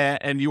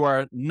 and you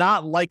are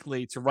not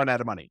likely to run out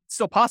of money. It's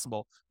still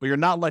possible, but you're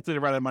not likely to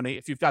run out of money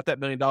if you've got that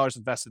 $1 million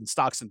invested in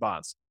stocks and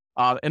bonds.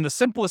 In the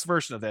simplest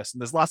version of this,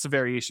 and there's lots of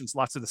variations,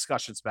 lots of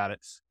discussions about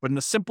it, but in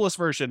the simplest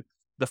version,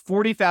 the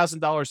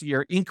 $40,000 a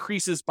year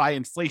increases by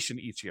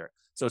inflation each year.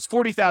 So it's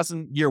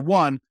 $40,000 year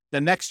one,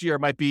 the next year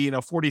might be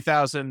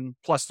 40,000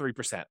 plus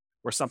 3%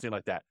 or something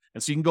like that.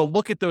 And so you can go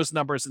look at those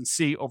numbers and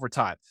see over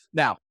time.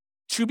 Now,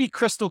 to be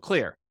crystal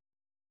clear,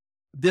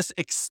 this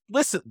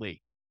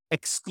explicitly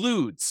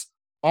excludes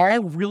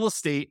all real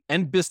estate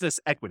and business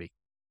equity.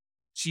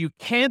 So you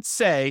can't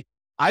say,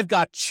 I've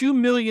got $2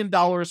 million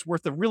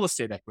worth of real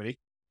estate equity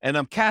and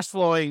I'm cash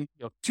flowing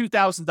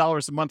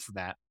 $2,000 a month for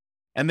that.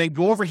 And then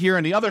go over here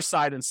on the other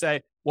side and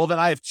say, well, then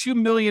I have $2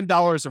 million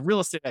of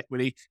real estate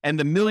equity and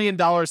 $1 million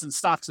in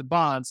stocks and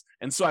bonds.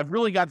 And so I've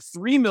really got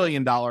 $3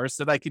 million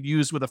that I could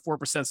use with a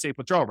 4% safe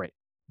withdrawal rate.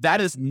 That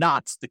is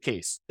not the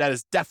case. That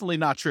is definitely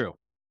not true.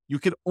 You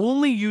can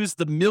only use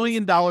the $1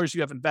 million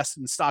you have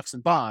invested in stocks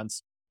and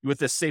bonds with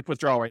this safe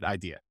withdrawal rate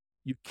idea.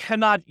 You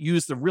cannot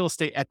use the real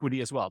estate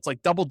equity as well. It's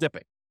like double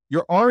dipping.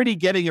 You're already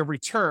getting a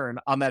return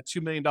on that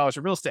 $2 million of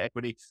real estate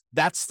equity.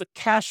 That's the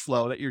cash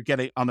flow that you're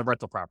getting on the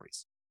rental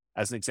properties,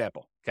 as an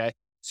example. Okay.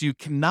 So you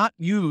cannot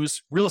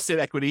use real estate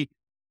equity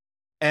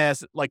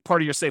as like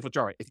part of your safe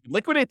withdrawal rate. If you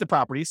liquidate the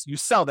properties, you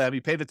sell them,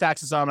 you pay the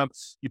taxes on them,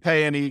 you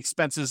pay any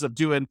expenses of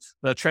doing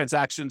the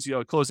transactions,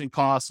 closing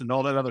costs and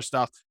all that other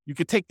stuff. You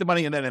could take the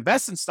money and then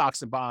invest in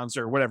stocks and bonds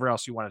or whatever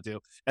else you want to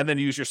do, and then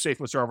use your safe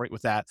withdrawal rate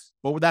with that.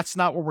 But that's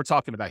not what we're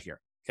talking about here.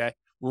 Okay.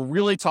 We're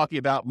really talking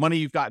about money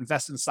you've got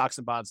invested in stocks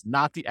and bonds,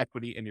 not the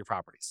equity in your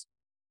properties.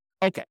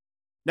 Okay.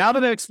 Now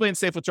that I explained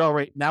safe withdrawal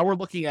rate, now we're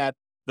looking at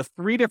the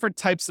 3 different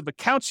types of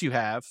accounts you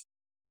have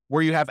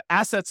where you have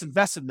assets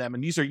invested in them.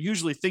 And these are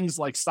usually things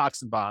like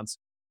stocks and bonds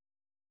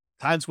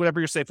times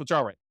whatever your safe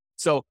withdrawal rate.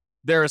 So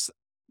there's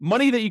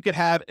money that you could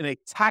have in a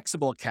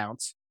taxable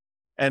account.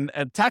 And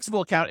a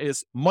taxable account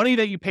is money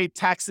that you pay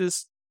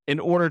taxes in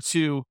order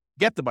to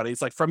get the money.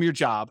 It's like from your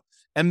job.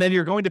 And then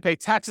you're going to pay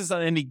taxes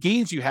on any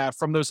gains you have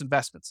from those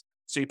investments.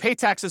 So you pay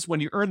taxes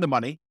when you earn the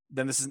money.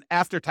 Then this is an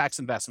after-tax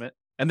investment.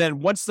 And then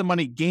once the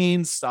money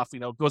gains stuff,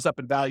 goes up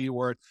in value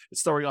or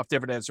it's throwing off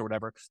dividends or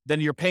whatever,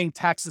 then you're paying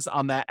taxes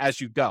on that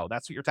as you go.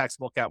 That's what your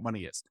taxable account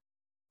money is.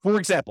 For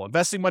example,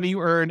 investing money you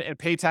earn and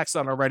pay tax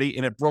on already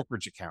in a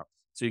brokerage account.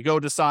 So you go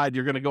decide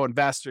you're going to go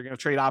invest, you're going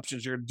to trade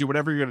options, you're going to do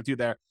whatever you're going to do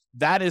there.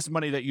 That is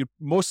money that you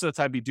most of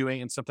the time be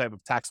doing in some type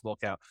of taxable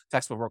account,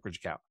 taxable brokerage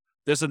account.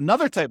 There's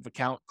another type of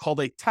account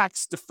called a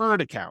tax deferred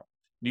account.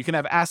 You can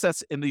have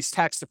assets in these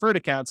tax deferred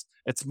accounts.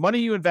 It's money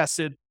you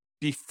invested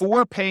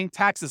before paying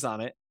taxes on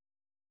it,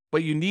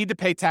 but you need to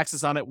pay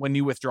taxes on it when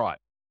you withdraw it.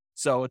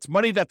 So it's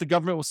money that the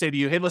government will say to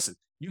you, hey, listen,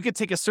 you could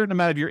take a certain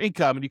amount of your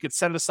income and you could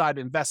set it aside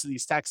and invest in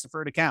these tax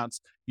deferred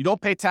accounts. You don't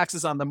pay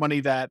taxes on the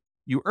money that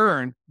you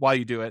earn while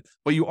you do it,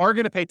 but you are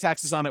going to pay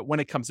taxes on it when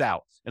it comes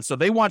out. And so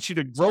they want you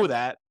to grow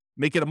that,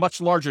 make it a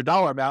much larger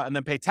dollar amount, and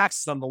then pay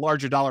taxes on the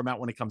larger dollar amount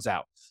when it comes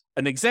out.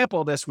 An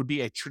example of this would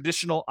be a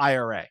traditional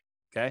IRA.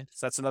 Okay.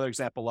 So that's another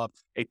example of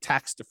a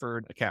tax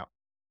deferred account.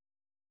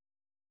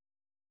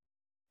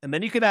 And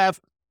then you could have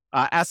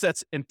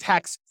assets in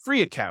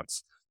tax-free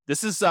accounts.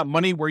 This is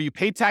money where you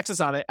pay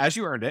taxes on it as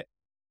you earned it,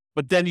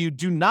 but then you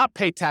do not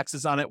pay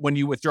taxes on it when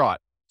you withdraw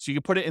it. So you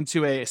can put it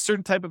into a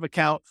certain type of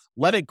account,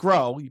 let it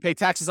grow. You pay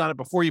taxes on it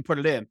before you put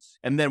it in.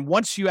 And then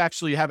once you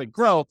actually have it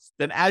grow,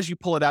 then as you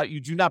pull it out,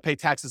 you do not pay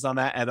taxes on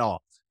that at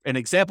all. An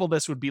example of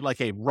this would be like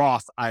a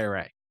Roth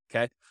IRA.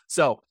 Okay.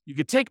 So you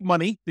could take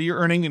money that you're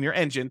earning in your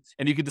engine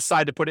and you could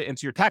decide to put it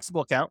into your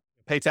taxable account,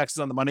 pay taxes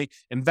on the money,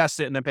 invest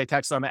it, and then pay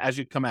taxes on it as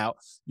you come out.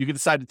 You can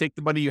decide to take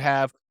the money you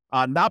have,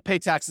 not pay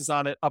taxes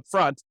on it up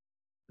front,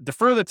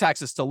 defer the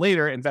taxes till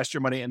later, invest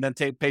your money, and then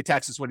pay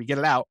taxes when you get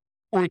it out.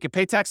 Or you can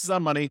pay taxes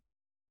on money,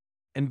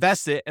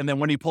 invest it, and then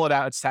when you pull it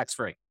out, it's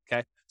tax-free.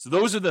 Okay. So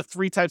those are the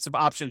 3 types of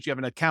options. You have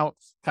an account,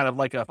 kind of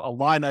like a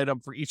line item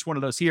for each one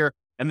of those here.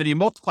 And then you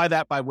multiply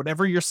that by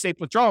whatever your safe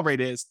withdrawal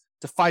rate is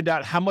to find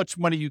out how much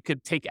money you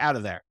could take out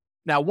of there.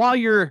 Now, while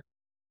you're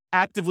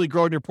actively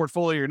growing your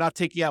portfolio, you're not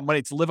taking out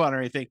money to live on or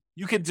anything,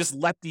 you can just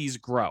let these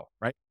grow,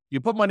 right? You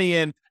put money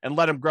in and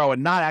let them grow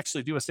and not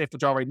actually do a safe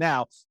withdrawal right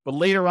now. But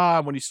later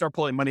on, when you start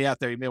pulling money out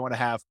there, you may want to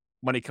have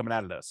money coming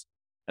out of those.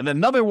 And then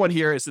another one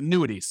here is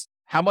annuities.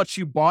 How much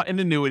you bought in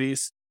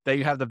annuities that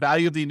you have the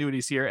value of the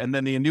annuities here, and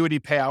then the annuity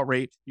payout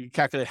rate, you can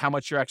calculate how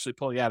much you're actually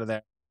pulling out of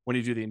there when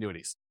you do the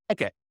annuities.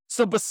 Okay,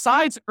 so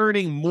besides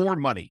earning more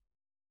money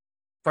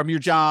from your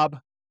job,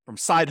 from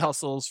side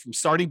hustles, from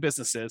starting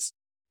businesses,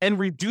 and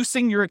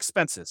reducing your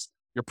expenses,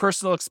 your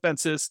personal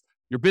expenses,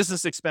 your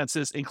business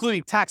expenses,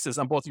 including taxes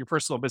on both your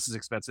personal and business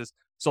expenses.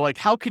 So like,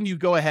 how can you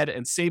go ahead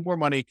and save more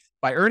money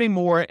by earning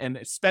more and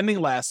spending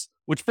less,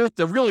 which both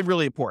are really,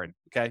 really important.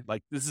 Okay.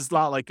 Like this is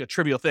not like a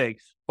trivial thing,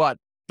 but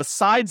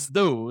besides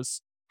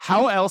those,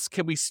 how else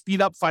can we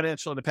speed up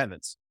financial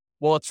independence?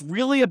 Well, it's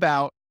really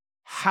about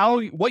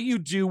what you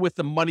do with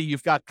the money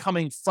you've got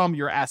coming from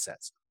your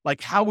assets,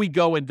 like how we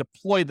go and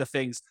deploy the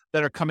things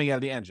that are coming out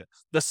of the engine,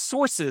 the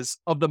sources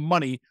of the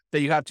money that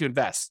you have to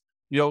invest.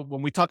 You know,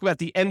 when we talk about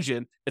the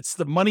engine, it's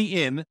the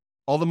money in,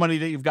 all the money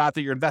that you've got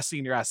that you're investing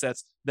in your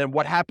assets. Then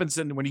what happens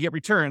when you get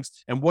returns,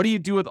 and what do you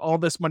do with all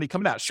this money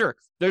coming out? Sure,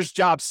 there's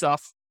job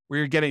stuff where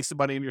you're getting some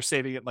money and you're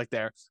saving it like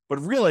there. But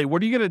really,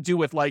 what are you going to do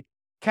with like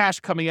cash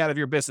coming out of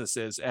your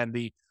businesses and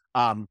the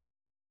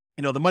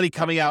money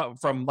coming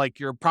out from like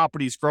your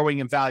properties growing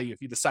in value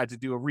if you decide to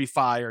do a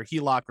refi or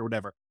HELOC or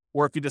whatever,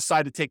 or if you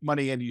decide to take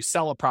money and you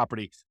sell a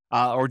property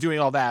or doing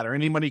all that, or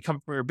any money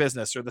coming from your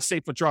business or the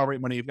safe withdrawal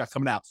rate money you've got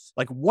coming out.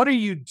 Like, what are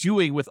you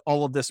doing with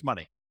all of this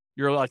money?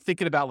 You're like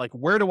thinking about like,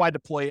 where do I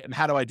deploy it and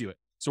how do I do it?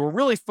 So we're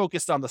really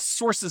focused on the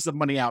sources of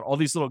money out, all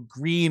these little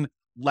green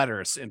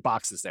letters in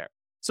boxes there.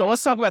 So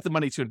let's talk about the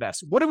money to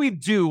invest. What do we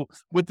do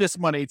with this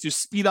money to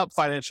speed up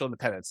financial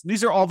independence? And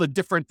these are all the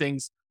different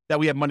things that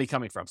we have money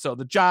coming from. So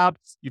the job,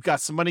 you've got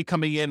some money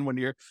coming in when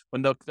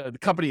the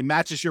company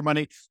matches your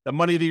money, the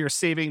money that you're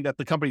saving that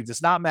the company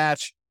does not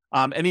match,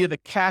 any of the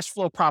cash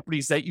flow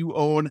properties that you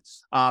own.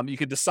 You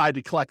could decide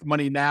to collect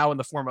money now in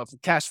the form of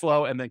cash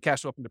flow and then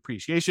cash flow from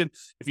depreciation.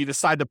 If you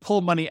decide to pull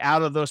money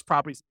out of those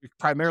properties, you're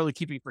primarily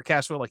keeping for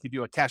cash flow, like you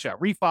do a cash out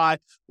refi,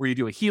 where you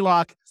do a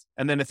HELOC.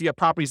 And then if you have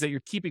properties that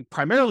you're keeping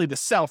primarily to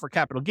sell for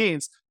capital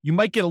gains, you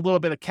might get a little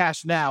bit of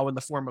cash now in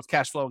the form of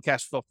cash flow and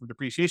cash flow from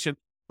depreciation.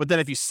 But then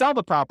if you sell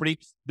the property,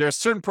 there are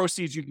certain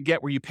proceeds you can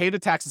get where you pay the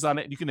taxes on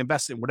it and you can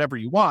invest in whatever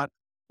you want.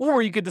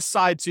 Or you could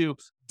decide to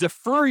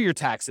defer your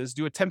taxes,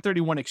 do a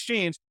 1031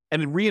 exchange,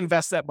 and then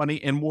reinvest that money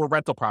in more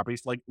rental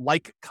properties,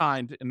 like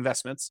kind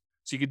investments.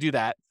 So you could do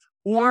that.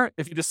 Or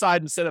if you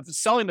decide instead of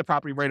selling the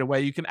property right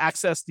away, you can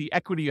access the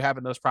equity you have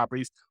in those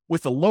properties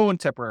with a loan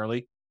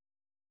temporarily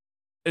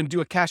and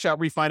do a cash out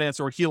refinance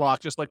or a HELOC,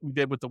 just like we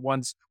did with the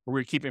ones where we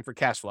were keeping for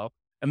cash flow.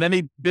 And then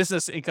the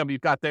business income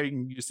you've got there, you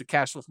can use the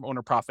cash flow from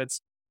owner profits.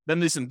 Then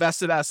these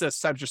invested assets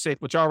times your safe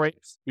withdrawal rate.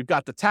 We've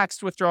got the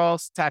tax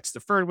withdrawals, tax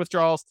deferred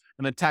withdrawals,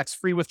 and then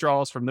tax-free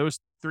withdrawals from those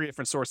three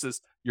different sources: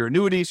 your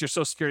annuities, your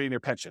Social Security, and your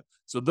pension.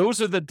 So those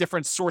are the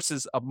different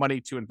sources of money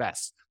to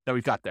invest that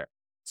we've got there.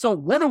 So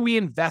what do we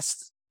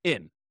invest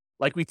in?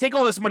 Like, we take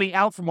all this money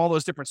out from all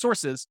those different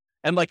sources,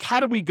 and like,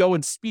 how do we go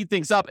and speed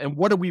things up, and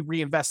what do we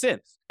reinvest in?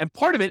 And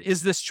part of it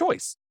is this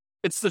choice.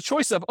 It's the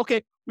choice of,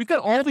 okay, we've got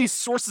all these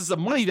sources of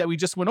money that we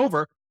just went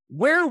over.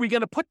 Where are we going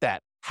to put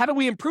that? How do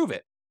we improve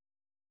it?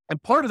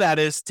 And part of that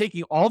is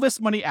taking all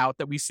this money out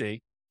that we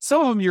see.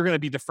 Some of them you're going to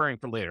be deferring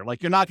for later.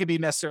 Like, you're not going to be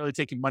necessarily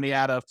taking money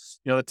out of,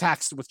 the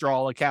tax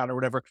withdrawal account or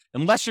whatever,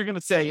 unless you're going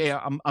to say, hey,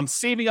 I'm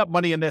saving up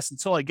money in this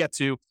until I get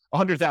to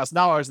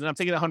 $100,000, and then I'm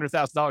taking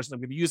 $100,000 and I'm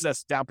going to use that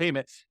as down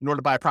payment in order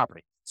to buy a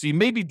property. So you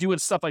may be doing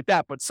stuff like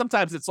that, but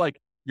sometimes it's like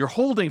you're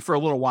holding for a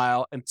little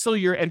while until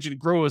your engine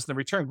grows and the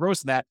return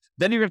grows in that.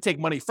 Then you're going to take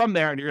money from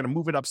there and you're going to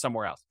move it up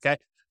somewhere else. Okay.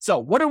 So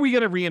what are we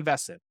going to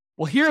reinvest in?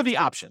 Well, here are the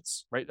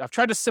options, right? I've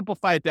tried to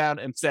simplify it down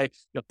and say,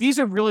 these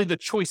are really the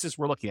choices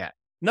we're looking at.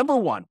 Number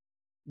one,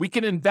 we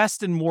can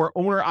invest in more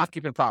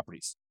owner-occupant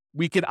properties.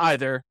 We could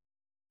either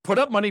put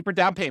up money for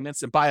down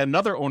payments and buy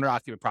another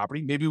owner-occupant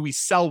property. Maybe we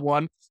sell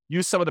one,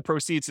 use some of the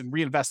proceeds and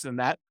reinvest in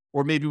that.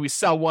 Or maybe we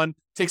sell one,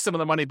 take some of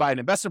the money, buy an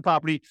investment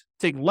property,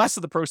 take less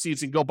of the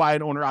proceeds and go buy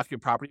an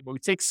owner-occupant property. But we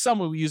take some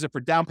and we use it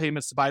for down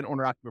payments to buy an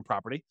owner-occupant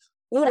property.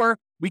 Or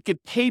we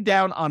could pay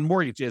down on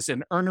mortgages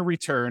and earn a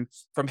return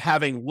from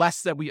having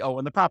less that we owe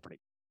on the property.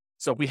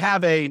 So if we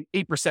have a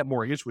 8%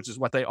 mortgage, which is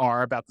what they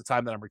are about the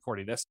time that I'm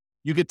recording this,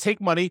 you could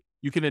take money.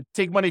 You can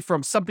take money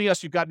from something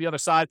else you've got on the other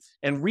side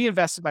and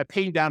reinvest it by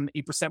paying down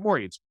an 8%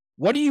 mortgage.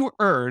 What do you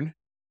earn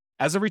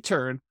as a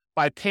return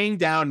by paying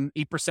down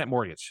an 8%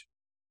 mortgage?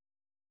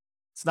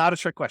 It's not a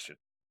trick question.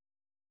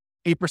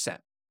 8%.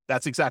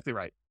 That's exactly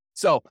right.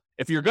 So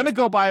if you're going to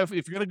go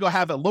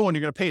have a loan,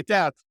 you're going to pay it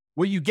down.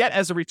 What you get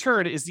as a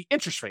return is the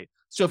interest rate.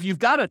 So if you've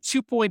got a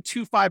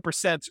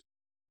 2.25%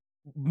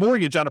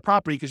 mortgage on a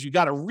property because you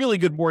got a really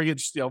good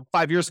mortgage,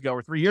 5 years ago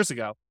or 3 years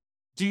ago,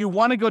 do you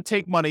want to go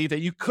take money that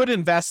you could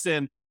invest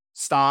in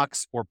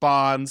stocks or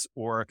bonds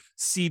or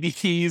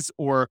CDs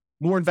or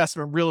more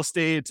investment in real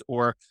estate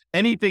or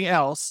anything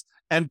else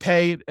and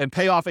pay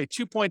off a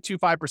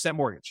 2.25%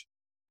 mortgage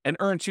and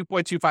earn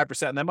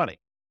 2.25% on that money?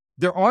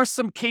 There are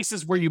some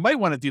cases where you might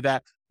want to do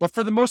that, but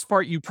for the most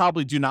part, you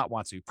probably do not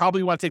want to. You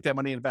probably want to take that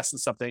money and invest in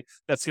something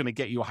that's going to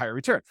get you a higher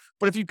return.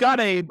 But if you've got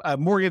a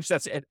mortgage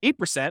that's at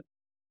 8%,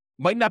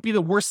 might not be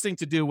the worst thing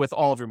to do with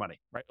all of your money,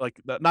 right? Like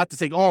not to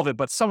take all of it,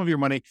 but some of your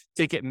money,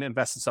 take it and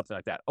invest in something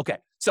like that. Okay.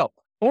 So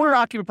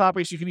owner-occupied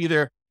properties, you can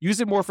either use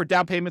it more for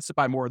down payments to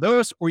buy more of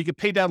those, or you can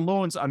pay down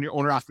loans on your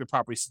owner-occupied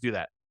properties to do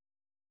that.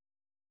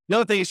 The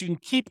other thing is you can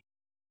keep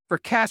for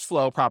cash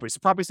flow properties. The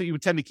properties that you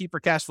would tend to keep for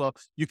cash flow,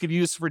 you could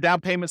use for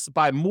down payments to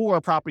buy more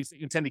properties that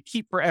you intend to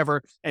keep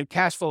forever and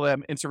cash flow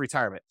them into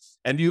retirement.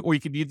 Or you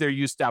could either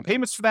use down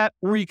payments for that,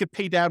 or you could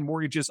pay down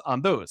mortgages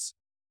on those.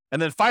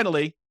 And then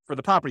finally, for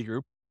the property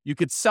group, you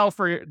could sell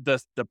for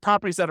the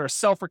properties that are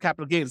sell for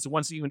capital gains, the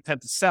ones that you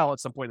intend to sell at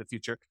some point in the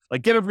future,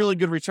 like get a really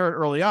good return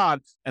early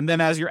on. And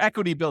then as your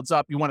equity builds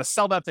up, you want to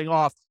sell that thing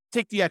off,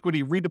 take the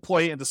equity,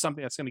 redeploy it into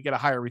something that's going to get a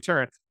higher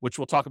return, which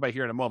we'll talk about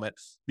here in a moment.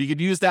 You could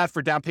use that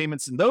for down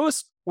payments in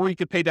those, or you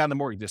could pay down the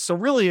mortgages. So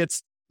really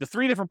it's the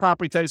three different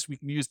property types. We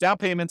can use down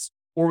payments,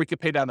 or we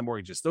could pay down the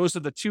mortgages. Those are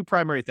the two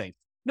primary things.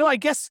 No, I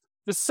guess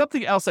there's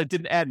something else I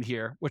didn't add in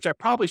here, which I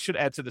probably should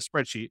add to the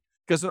spreadsheet,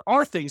 because there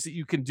are things that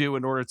you can do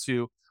in order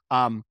to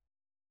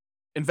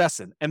invest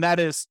in, and that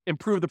is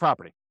improve the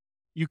property.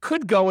 You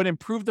could go and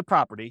improve the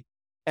property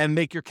and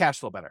make your cash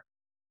flow better.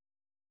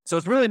 So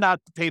it's really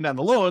not paying down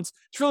the loans.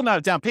 It's really not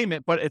a down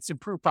payment, but it's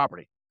improved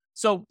property.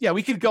 So yeah,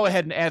 we could go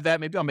ahead and add that.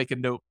 Maybe I'll make a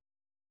note.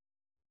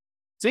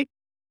 See,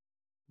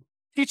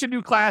 teach a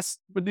new class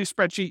with a new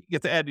spreadsheet, you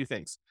get to add new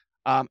things.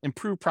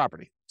 Improve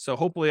property. So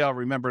hopefully I'll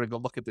remember to go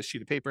look at this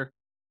sheet of paper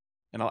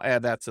and I'll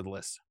add that to the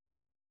list.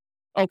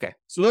 Okay,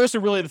 so those are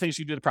really the things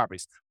you do to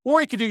properties.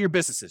 Or you could do your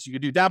businesses. You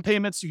could do down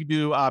payments, you could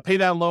do pay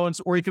down loans,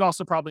 or you can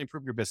also probably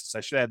improve your business. I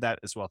should add that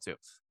as well too.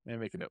 Let me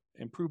make a note.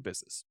 Improve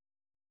business.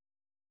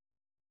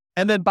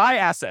 And then buy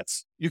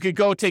assets. You could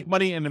go take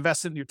money and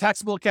invest it in your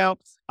taxable account.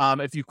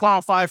 If you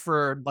qualify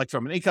for, like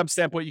from an income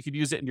standpoint, you could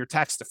use it in your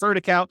tax deferred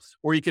account,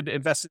 or you could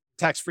invest in a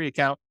tax-free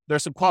account.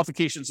 There's some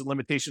qualifications and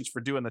limitations for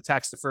doing the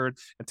tax deferred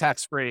and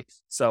tax-free.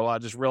 So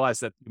just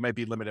realize that you might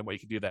be limited in what you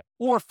can do that.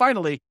 Or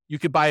finally, you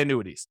could buy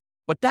annuities.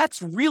 But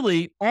that's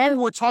really all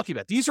we're talking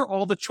about. These are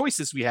all the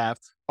choices we have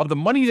of the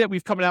money that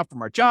we've coming out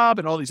from our job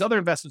and all these other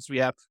investments we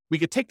have. We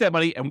could take that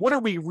money and what are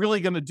we really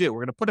going to do?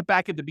 We're going to put it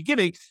back at the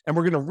beginning and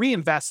we're going to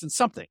reinvest in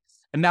something.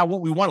 And now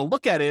what we want to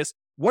look at is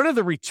what are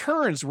the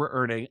returns we're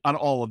earning on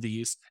all of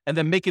these, and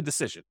then make a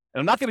decision.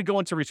 And I'm not going to go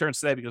into returns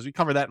today because we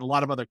cover that in a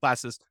lot of other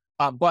classes.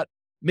 But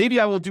maybe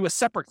I will do a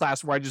separate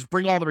class where I just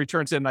bring all the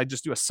returns in and I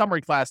just do a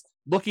summary class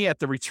looking at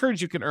the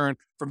returns you can earn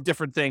from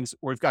different things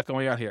we've got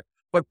going on here.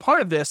 But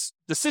part of this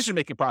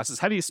decision-making process,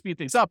 how do you speed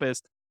things up,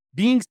 is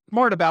being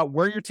smart about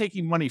where you're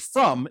taking money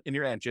from in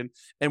your engine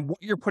and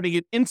what you're putting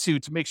it into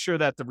to make sure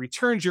that the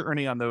returns you're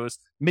earning on those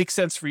make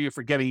sense for you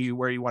for getting you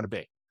where you want to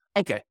be.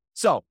 Okay,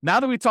 so now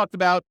that we talked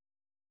about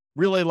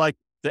really like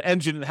the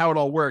engine and how it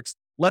all works,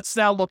 let's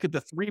now look at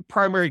the three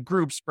primary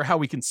groups for how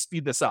we can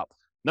speed this up.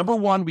 Number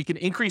one, we can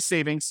increase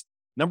savings.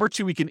 Number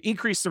two, we can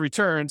increase the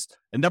returns.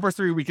 And number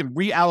three, we can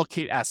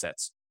reallocate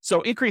assets. So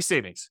increase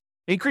savings.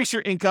 Increase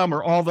your income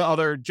or all the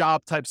other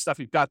job type stuff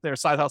you've got there,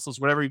 side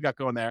hustles, whatever you've got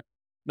going there.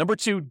 Number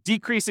two,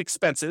 decrease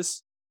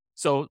expenses.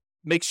 So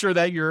make sure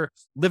that you're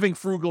living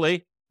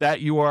frugally,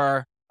 that you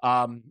are,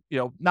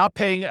 not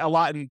paying a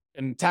lot in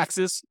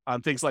taxes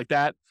on things like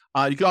that.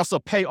 You can also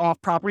pay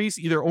off properties,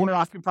 either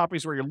owner-occupied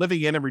properties where you're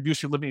living in and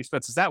reduce your living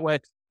expenses that way,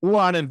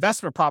 or on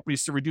investment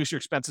properties to reduce your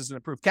expenses and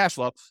improve cash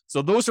flow.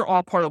 So those are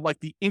all part of like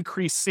the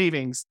increased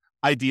savings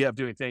idea of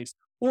doing things.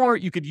 Or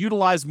you could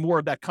utilize more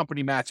of that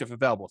company match if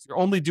available. If you're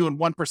only doing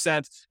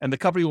 1% and the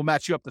company will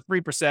match you up to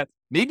 3%,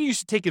 maybe you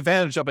should take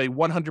advantage of a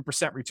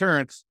 100%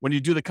 return when you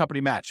do the company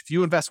match. If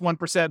you invest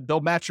 1%,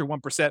 they'll match your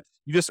 1%.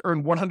 You just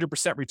earn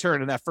 100%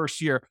 return in that first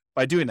year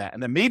by doing that.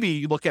 And then maybe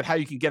you look at how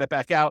you can get it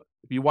back out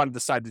if you want to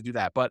decide to do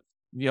that. But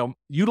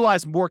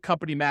utilize more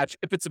company match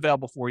if it's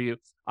available for you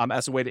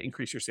as a way to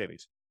increase your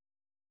savings.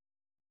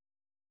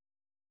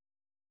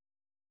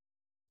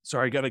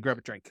 Sorry, got to grab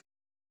a drink.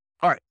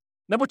 All right.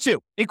 Number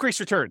two, increase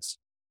returns.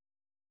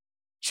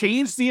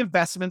 Change the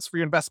investments for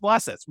your investable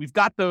assets. We've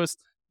got those,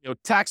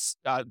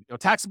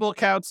 taxable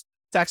accounts,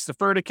 tax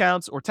deferred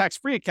accounts, or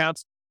tax-free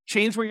accounts.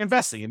 Change where you're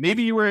investing. And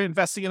maybe you were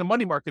investing in a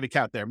money market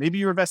account there. Maybe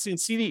you're investing in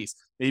CDs.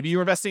 Maybe you're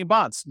investing in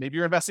bonds. Maybe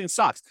you're investing in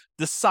stocks.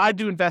 Decide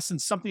to invest in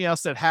something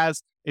else that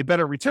has a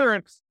better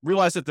return.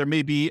 Realize that there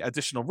may be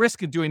additional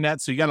risk in doing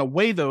that. So you got to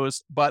weigh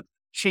those, but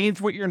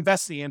change what you're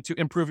investing in to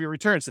improve your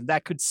returns. And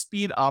that could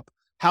speed up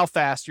how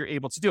fast you're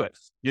able to do it.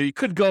 You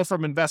could go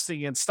from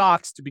investing in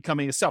stocks to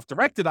becoming a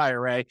self-directed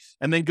IRA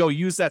and then go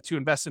use that to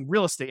invest in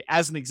real estate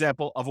as an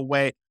example of a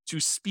way to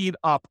speed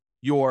up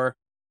your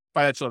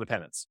financial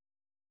independence.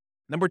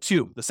 Number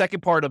two, the second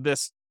part of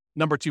this,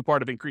 number two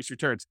part of increased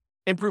returns,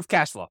 improve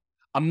cash flow.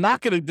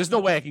 There's no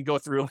way I can go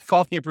through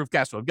all the improved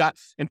cash flow. I've got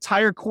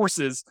entire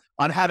courses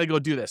on how to go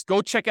do this.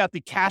 Go check out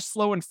the Cash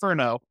Flow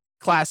Inferno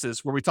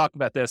classes where we talk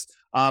about this.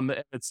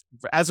 It's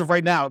as of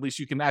right now, at least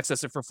you can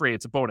access it for free.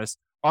 It's a bonus.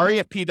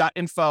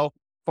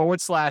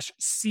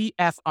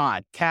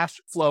 refp.info/CFI, Cash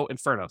Flow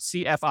Inferno,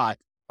 CFI,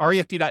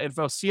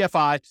 refp.info,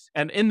 CFI.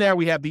 And in there,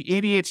 we have the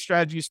 88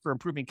 strategies for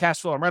improving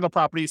cash flow on rental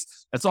properties.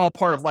 It's all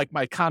part of like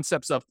my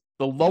concepts of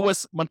the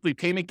lowest monthly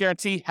payment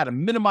guarantee, how to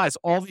minimize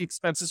all the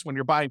expenses when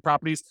you're buying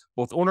properties,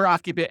 both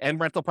owner-occupant and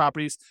rental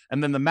properties,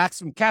 and then the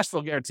maximum cash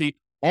flow guarantee,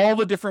 all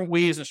the different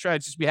ways and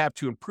strategies we have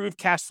to improve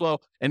cash flow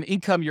and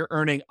income you're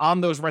earning on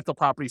those rental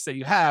properties that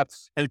you have,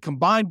 and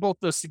combine both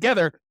those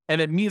together.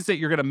 And it means that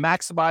you're going to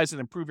maximize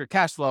and improve your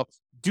cash flow.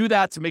 Do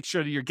that to make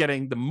sure that you're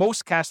getting the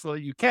most cash flow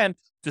that you can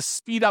to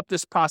speed up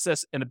this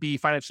process and to be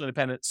financially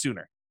independent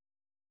sooner.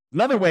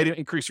 Another way to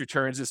increase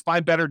returns is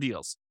find better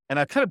deals. And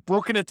I've kind of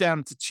broken it down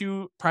into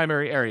two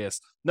primary areas.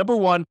 Number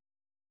one,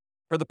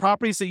 for the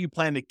properties that you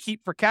plan to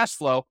keep for cash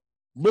flow,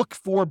 look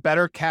for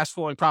better cash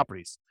flowing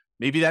properties.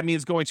 Maybe that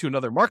means going to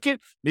another market.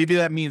 Maybe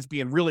that means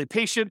being really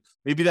patient.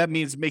 Maybe that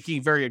means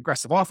making very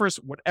aggressive offers,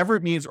 whatever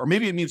it means. Or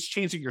maybe it means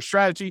changing your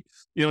strategy.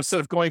 Instead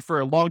of going for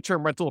a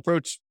long-term rental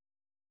approach,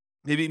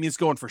 maybe it means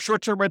going for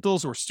short-term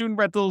rentals or student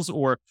rentals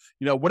or,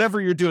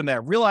 whatever you're doing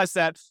there. Realize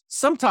that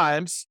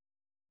sometimes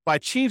by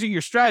changing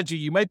your strategy,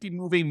 you might be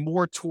moving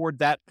more toward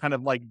that kind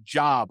of like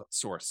job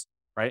source,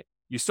 right?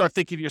 You start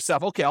thinking to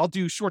yourself, okay, I'll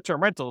do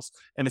short-term rentals.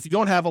 And if you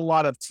don't have a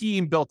lot of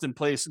team built in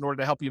place in order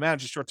to help you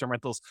manage the short-term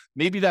rentals,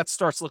 maybe that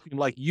starts looking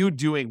like you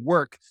doing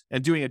work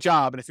and doing a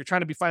job. And if you're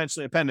trying to be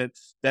financially independent,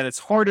 then it's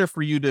harder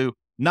for you to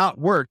not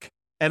work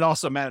and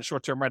also manage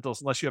short-term rentals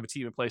unless you have a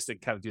team in place that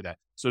can kind of do that.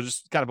 So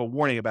just kind of a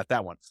warning about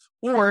that one.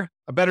 Or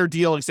a better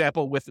deal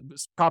example with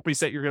properties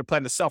that you're going to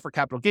plan to sell for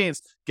capital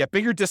gains, get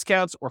bigger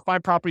discounts or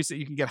find properties that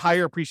you can get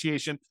higher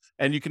appreciation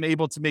and you can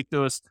able to make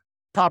those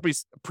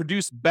properties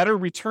produce better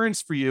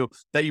returns for you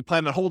that you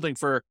plan on holding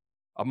for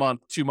a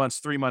month, 2 months,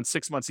 3 months,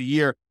 6 months, a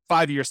year,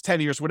 5 years,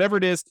 10 years, whatever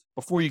it is,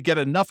 before you get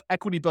enough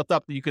equity built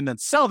up that you can then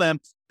sell them,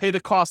 pay the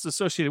costs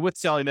associated with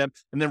selling them,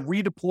 and then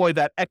redeploy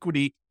that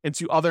equity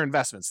into other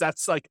investments.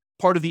 That's like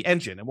part of the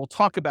engine. And we'll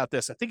talk about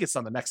this. I think it's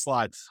on the next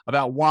slide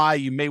about why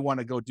you may want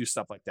to go do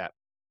stuff like that.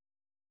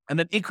 And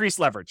then increase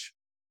leverage.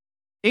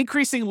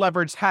 Increasing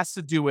leverage has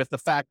to do with the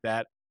fact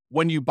that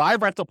when you buy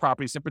rental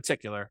properties in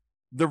particular,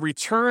 the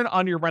return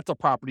on your rental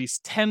properties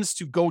tends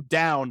to go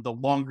down the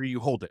longer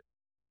you hold it.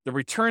 The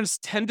returns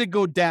tend to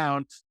go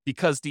down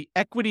because the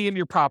equity in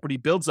your property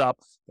builds up.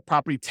 The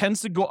property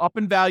tends to go up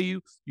in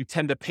value. You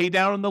tend to pay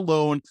down on the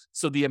loan.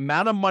 So the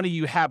amount of money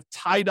you have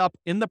tied up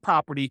in the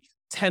property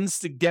tends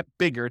to get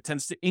bigger,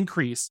 tends to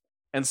increase.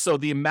 And so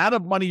the amount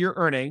of money you're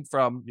earning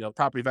from,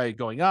 property value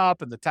going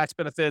up and the tax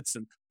benefits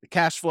and the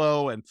cash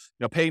flow and,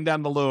 paying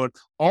down the loan,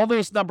 all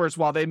those numbers,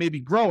 while they may be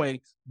growing,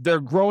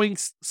 they're growing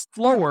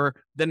slower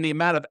than the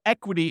amount of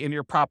equity in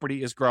your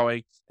property is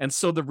growing. And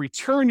so the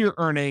return you're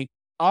earning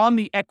on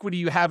the equity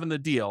you have in the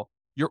deal,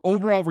 your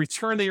overall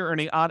return that you're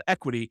earning on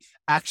equity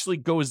actually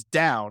goes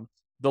down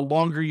the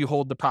longer you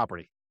hold the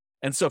property.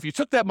 And so if you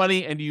took that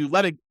money and you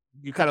let it,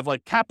 you kind of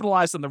like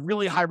capitalize on the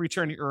really high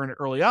return you earn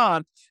early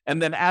on.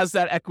 And then as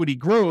that equity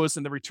grows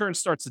and the return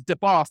starts to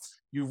dip off,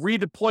 you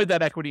redeploy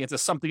that equity into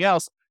something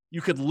else.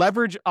 You could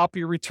leverage up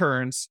your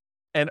returns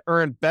and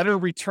earn better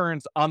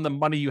returns on the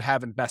money you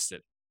have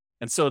invested.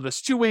 And so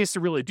there's two ways to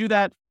really do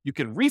that. You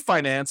can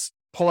refinance,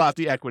 pull out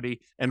the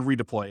equity and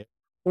redeploy it.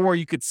 Or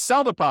you could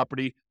sell the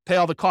property, pay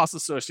all the costs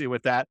associated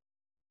with that,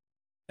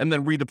 and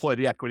then redeploy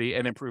the equity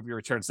and improve your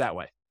returns that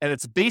way. And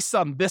it's based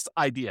on this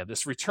idea,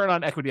 this return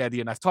on equity idea.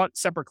 And I've taught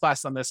separate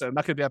classes on this, and I'm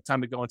not going to have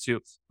time to go into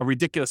a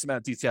ridiculous amount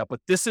of detail, but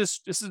this is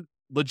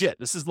legit.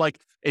 This is like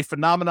a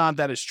phenomenon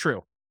that is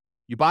true.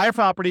 You buy a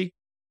property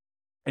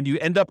and you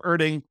end up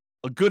earning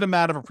a good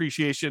amount of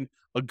appreciation,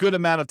 a good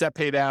amount of debt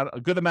pay down, a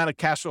good amount of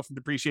cash flow from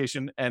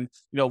depreciation, and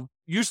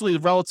usually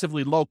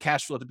relatively low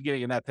cash flow at the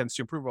beginning, and that tends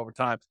to improve over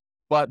time.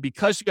 But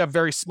because you have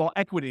very small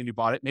equity and you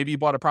bought it, maybe you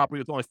bought a property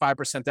with only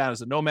 5% down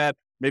as a nomad,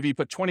 maybe you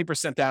put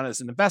 20% down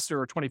as an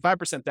investor or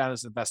 25% down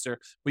as an investor,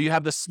 but you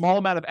have this small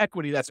amount of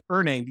equity that's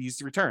earning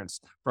these returns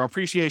from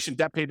appreciation,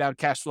 debt pay down,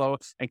 cash flow,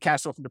 and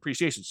cash flow from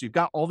depreciation. So you've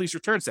got all these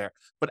returns there.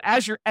 But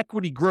as your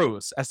equity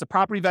grows, as the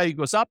property value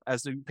goes up,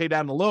 as you pay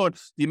down the loan,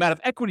 the amount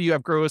of equity you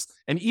have grows.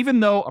 And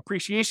even though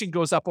appreciation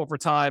goes up over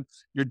time,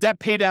 your debt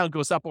pay down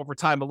goes up over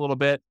time a little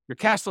bit, your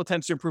cash flow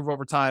tends to improve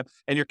over time,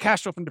 and your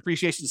cash flow from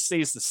depreciation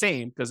stays the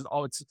same because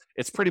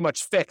it's pretty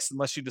much fixed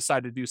unless you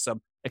decide to do some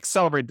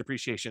accelerated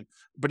depreciation.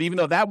 But even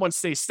though that one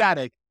stays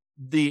static,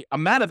 the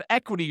amount of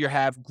equity you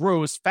have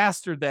grows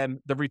faster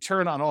than the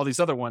return on all these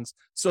other ones,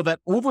 so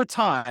that over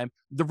time,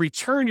 the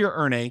return you're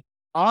earning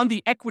on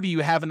the equity you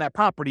have in that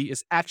property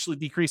is actually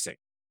decreasing.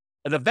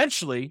 And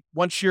eventually,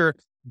 once your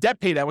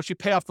debt pay down, once you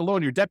pay off the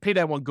loan, your debt pay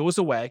down one goes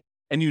away,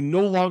 and you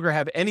no longer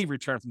have any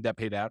return from debt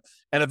pay down.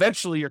 And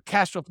eventually your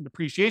cash flow from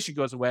depreciation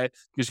goes away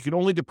because you can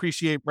only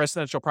depreciate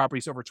residential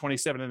properties over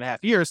 27 and a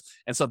half years.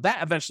 And so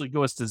that eventually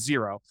goes to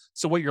zero.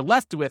 So what you're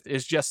left with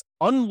is just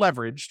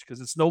unleveraged, because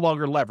it's no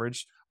longer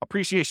leveraged,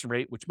 appreciation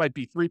rate, which might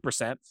be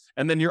 3%.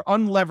 And then your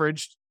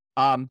unleveraged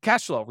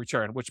cash flow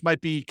return, which might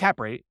be cap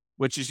rate,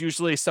 which is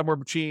usually somewhere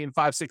between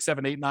 5, 6,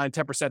 7, 8, 9,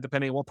 10%,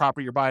 depending on what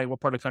property you're buying, what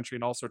part of the country,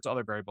 and all sorts of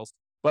other variables.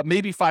 But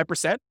maybe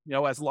 5%,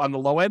 as on the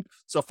low end.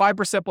 So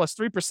 5% plus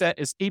 3%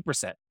 is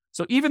 8%.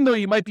 So even though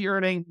you might be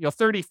earning,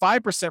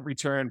 35%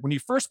 return when you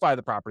first buy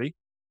the property,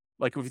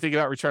 like if you think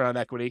about return on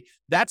equity,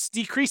 that's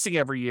decreasing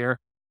every year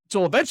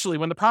So eventually,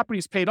 when the property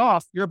is paid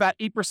off, you're about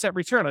 8%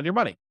 return on your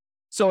money.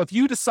 So if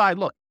you decide,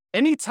 look,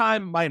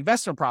 anytime my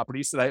investment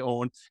properties that I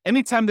own,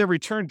 anytime their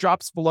return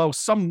drops below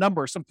some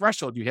number, some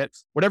threshold you hit,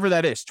 whatever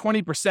that is,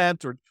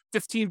 20% or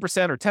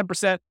 15% or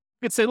 10%, you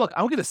could say, look,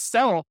 I'm going to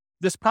sell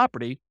this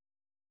property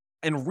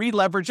and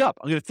re-leverage up.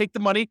 I'm going to take the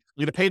money.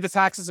 I'm going to pay the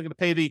taxes. I'm going to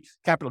pay the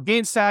capital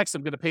gains tax.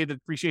 I'm going to pay the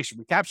depreciation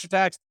recapture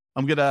tax.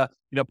 I'm going to,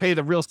 pay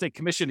the real estate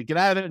commission to get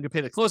out of it. I'm going to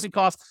pay the closing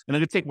costs, and I'm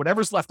going to take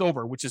whatever's left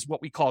over, which is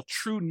what we call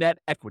true net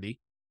equity.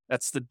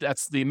 That's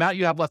the amount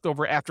you have left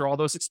over after all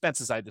those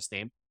expenses I just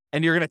named.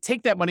 And you're going to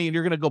take that money and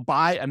you're going to go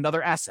buy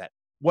another asset,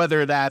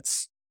 whether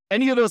that's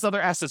any of those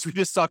other assets we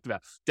just talked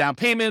about: down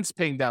payments,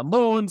 paying down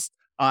loans,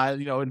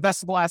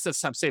 investable assets,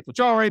 some safe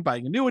majority,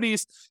 buying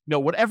annuities,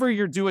 whatever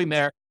you're doing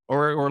there.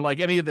 Or like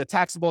any of the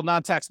taxable,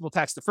 non-taxable,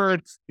 tax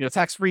deferred,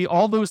 tax-free,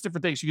 all those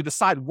different things. You can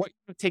decide what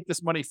you're going to take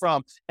this money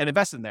from and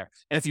invest in there.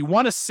 And if you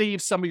want to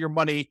save some of your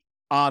money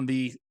on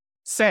the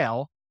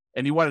sale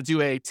and you want to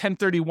do a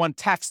 1031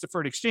 tax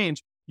deferred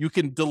exchange, you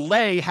can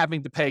delay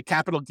having to pay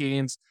capital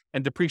gains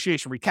and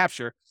depreciation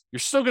recapture. You're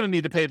still going to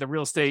need to pay the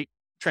real estate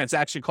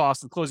transaction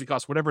costs and closing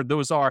costs, whatever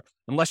those are,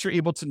 unless you're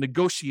able to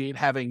negotiate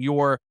having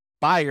your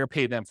buyer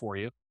pay them for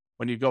you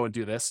when you go and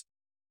do this.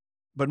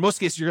 But in most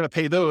cases, you're going to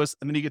pay those,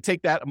 and then you can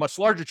take that a much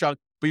larger chunk,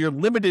 but you're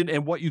limited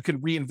in what you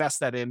can reinvest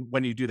that in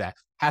when you do that.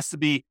 Has to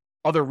be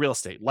other real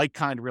estate,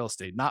 like-kind real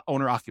estate, not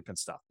owner-occupant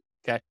stuff,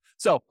 okay?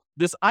 So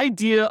this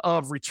idea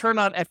of return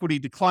on equity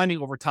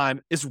declining over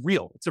time is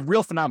real. It's a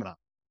real phenomenon.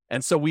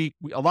 And so we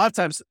a lot of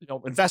times,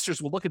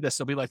 investors will look at this,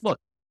 they'll be like, look,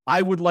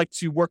 I would like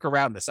to work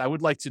around this. I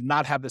would like to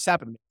not have this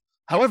happen to me.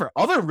 However,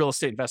 other real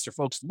estate investor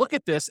folks look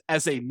at this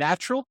as a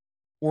natural,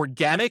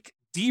 organic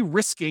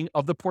de-risking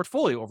of the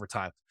portfolio over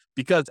time.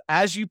 Because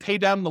as you pay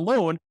down the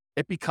loan,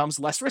 it becomes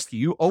less risky.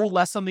 You owe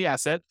less on the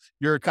asset.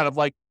 Your kind of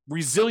like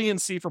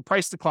resiliency for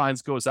price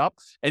declines goes up,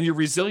 and your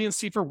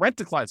resiliency for rent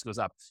declines goes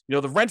up.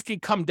 The rent can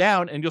come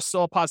down and you'll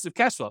still have positive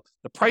cash flow.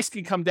 The price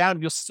can come down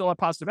and you'll still have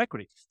positive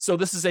equity. So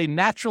this is a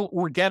natural,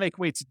 organic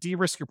way to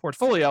de-risk your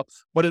portfolio,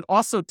 but it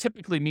also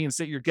typically means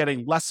that you're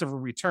getting less of a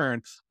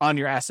return on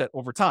your asset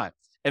over time.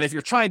 And if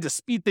you're trying to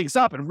speed things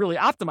up and really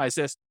optimize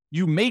this,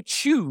 you may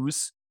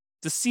choose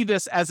to see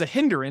this as a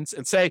hindrance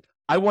and say,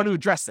 I want to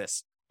address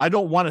this. I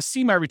don't want to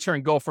see my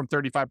return go from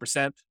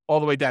 35%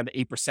 all the way down to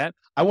 8%.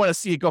 I want to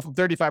see it go from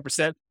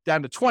 35%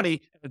 down to 20.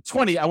 And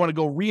 20, I want to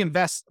go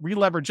reinvest,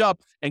 re-leverage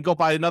up, and go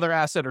buy another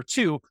asset or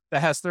two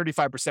that has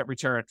 35%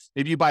 return.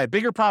 Maybe you buy a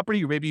bigger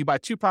property, or maybe you buy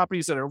two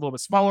properties that are a little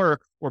bit smaller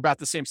or about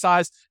the same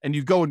size, and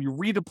you go and you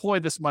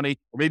redeploy this money,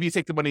 or maybe you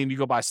take the money and you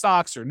go buy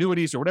stocks or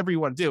annuities or whatever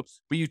you want to do,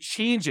 but you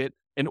change it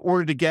in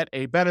order to get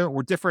a better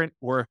or different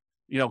or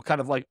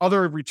kind of like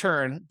other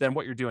return than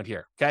what you're doing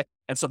here. Okay.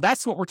 And so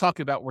that's what we're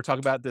talking about. We're talking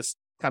about this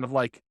kind of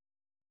like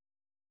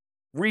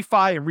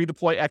refi and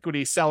redeploy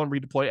equity, sell and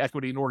redeploy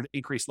equity in order to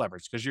increase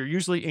leverage, because you're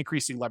usually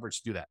increasing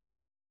leverage to do that.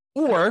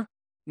 Or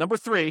number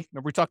three,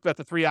 remember we talked about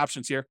the three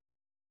options here: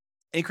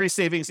 increase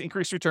savings,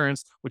 increase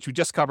returns, which we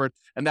just covered,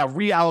 and now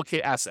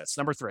reallocate assets.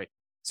 Number three.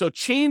 So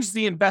change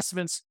the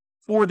investments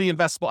for the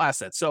investable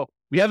assets. So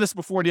we had this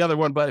before the other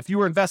one, but if you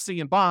were investing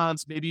in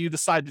bonds, maybe you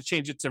decide to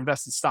change it to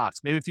invest in stocks.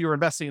 Maybe if you were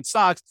investing in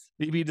stocks,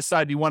 maybe you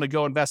decide you want to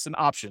go invest in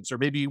options, or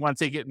maybe you want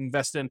to take it and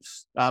invest in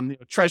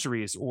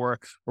treasuries or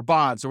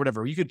bonds or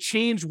whatever. You could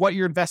change what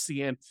you're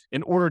investing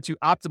in order to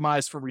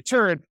optimize for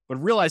return,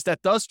 but realize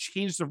that does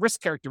change the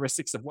risk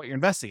characteristics of what you're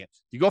investing in.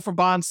 You go from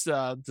bonds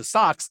to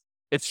stocks,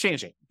 it's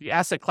changing. The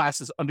asset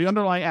classes, the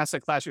underlying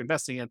asset class you're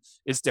investing in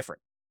is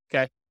different.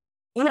 Okay.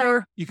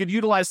 Or you could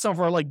utilize some of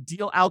our like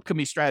deal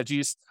alchemy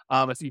strategies.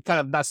 If you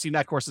kind of not seen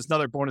that course, it's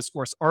another bonus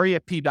course,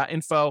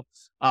 refp.info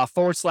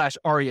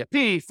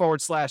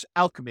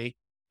 /refp/alchemy.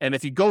 And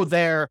if you go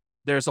there,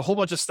 there's a whole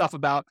bunch of stuff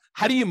about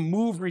how do you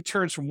move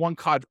returns from one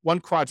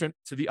quadrant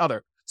to the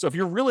other. So if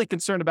you're really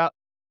concerned about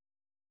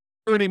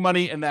earning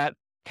money in that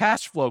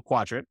cash flow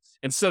quadrant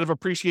instead of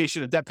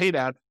appreciation and debt pay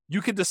down, you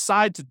can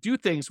decide to do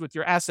things with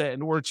your asset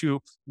in order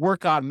to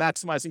work on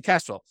maximizing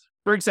cash flow.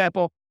 For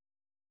example,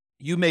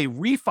 you may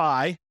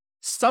refi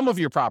some of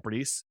your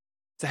properties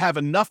to have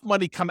enough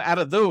money come out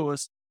of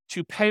those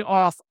to pay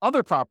off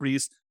other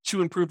properties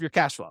to improve your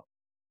cash flow.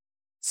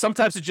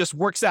 Sometimes it just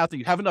works out that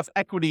you have enough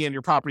equity in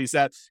your properties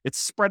that it's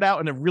spread out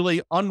in a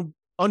really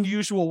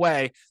unusual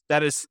way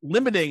that is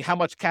limiting how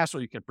much cash flow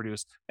you can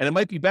produce. And it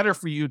might be better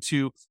for you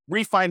to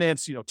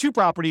refinance, two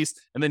properties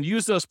and then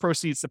use those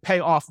proceeds to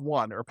pay off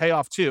one or pay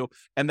off two.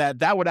 And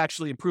that would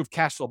actually improve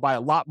cash flow by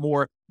a lot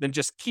more than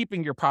just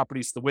keeping your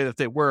properties the way that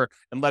they were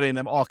and letting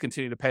them all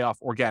continue to pay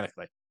off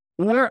organically.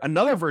 Or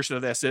another version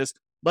of this is,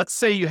 let's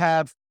say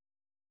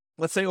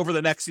over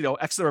the next,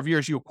 X number of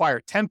years, you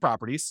acquire 10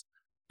 properties.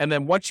 And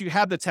then once you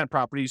have the 10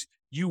 properties,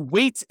 you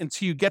wait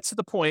until you get to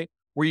the point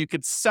where you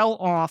could sell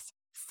off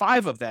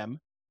 5 of them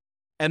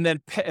and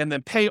then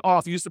pay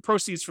off, use the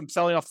proceeds from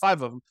selling off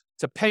 5 of them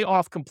to pay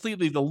off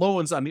completely the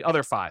loans on the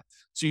other 5.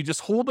 So you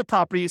just hold the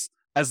properties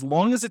as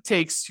long as it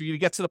takes for you to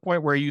get to the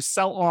point where you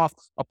sell off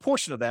a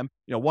portion of them,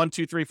 1,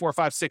 2, 3, 4,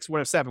 5, 6,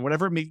 7,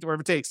 whatever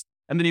it takes.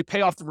 and then you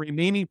pay off the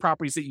remaining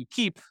properties that you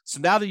keep.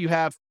 So now that you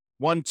have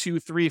 1, 2,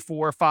 3,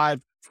 4,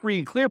 5 free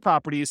and clear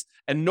properties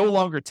and no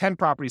longer 10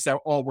 properties that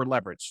all were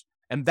leveraged.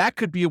 And that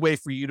could be a way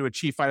for you to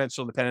achieve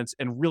financial independence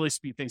and really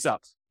speed things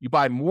up. You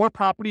buy more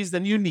properties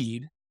than you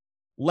need,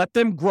 let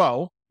them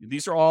grow.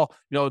 These are all,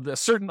 the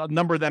certain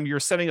number of them you're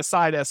setting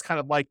aside as kind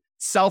of like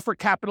sell for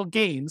capital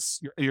gains.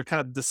 You're kind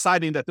of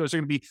deciding that those are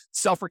going to be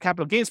sell for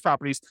capital gains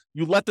properties.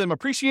 You let them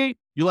appreciate,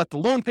 you let the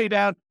loan pay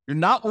down. You're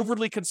not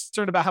overly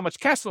concerned about how much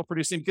cash flow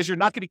producing because you're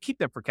not going to keep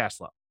them for cash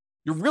flow.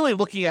 You're really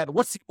looking at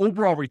what's the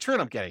overall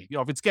return I'm getting.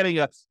 If it's getting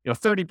a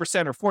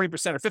 30% or 40% or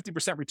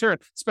 50% return,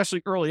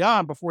 especially early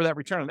on before that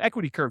return on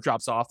equity curve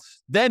drops off,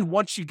 then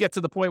once you get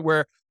to the point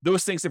where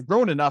those things have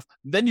grown enough,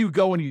 then you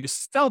go and you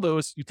sell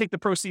those, you take the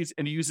proceeds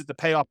and you use it to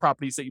pay off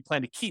properties that you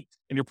plan to keep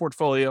in your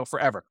portfolio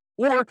forever.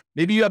 Or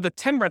maybe you have the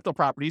 10 rental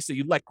properties that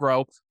you let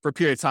grow for a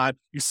period of time.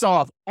 You sell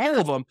off all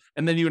of them,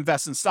 and then you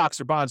invest in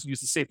stocks or bonds and use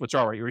the safe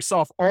withdrawal rate. Or you sell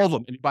off all of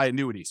them and you buy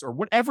annuities, or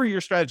whatever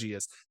your strategy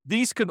is.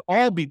 These could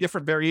all be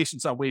different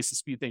variations on ways to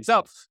speed things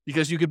up,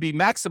 because you could be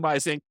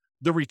maximizing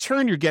the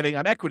return you're getting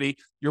on equity.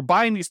 You're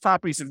buying these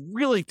properties and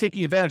really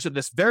taking advantage of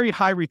this very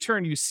high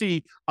return you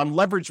see on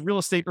leveraged real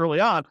estate early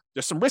on.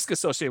 There's some risk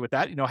associated with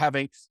that,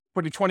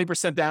 putting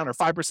 20% down or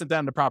 5%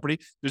 down the property.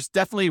 There's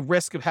definitely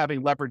risk of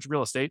having leveraged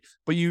real estate,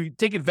 but you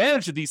take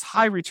advantage of these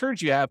high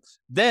returns you have.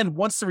 Then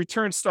once the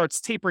return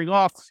starts tapering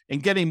off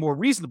and getting more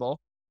reasonable,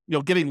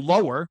 getting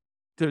lower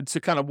to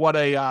kind of what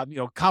a,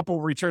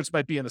 comparable returns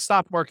might be in the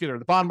stock market or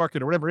the bond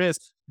market or whatever it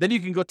is, then you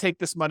can go take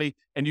this money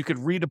and you could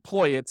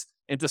redeploy it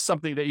into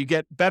something that you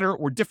get better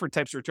or different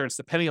types of returns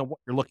depending on what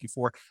you're looking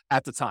for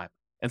at the time.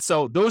 And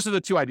so those are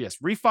the two ideas: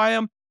 refi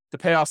them to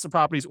pay off some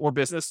properties or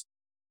business,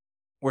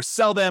 or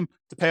sell them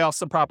to pay off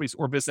some properties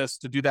or business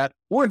to do that,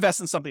 or invest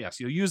in something else.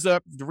 You'll use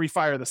the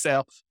refi or the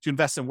sale to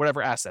invest in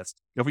whatever assets.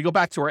 If we go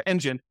back to our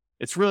engine,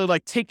 it's really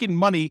like taking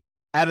money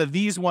out of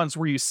these ones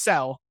where you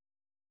sell,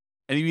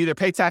 and you either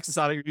pay taxes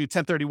on it or you do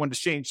 1031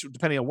 exchange,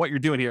 depending on what you're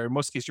doing here. In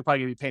most cases, you're probably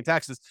going to be paying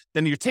taxes.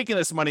 Then you're taking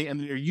this money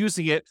and you're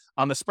using it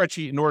on the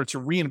spreadsheet in order to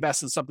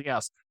reinvest in something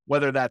else,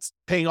 whether that's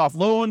paying off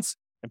loans,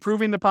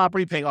 improving the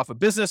property, paying off a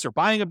business or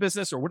buying a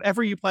business or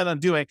whatever you plan on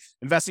doing,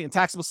 investing in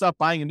taxable stuff,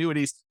 buying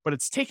annuities, but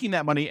it's taking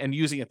that money and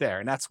using it there.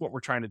 And that's what we're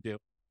trying to do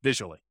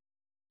visually.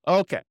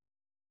 Okay.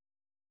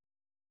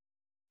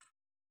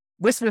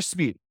 Risk versus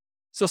speed.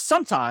 So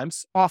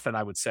often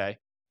I would say,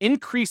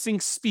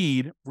 increasing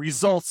speed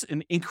results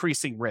in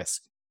increasing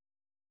risk.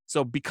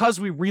 So because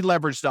we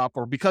re-leveraged up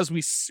or because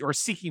we are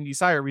seeking these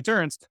higher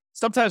returns,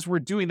 sometimes we're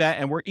doing that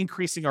and we're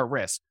increasing our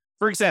risk.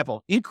 For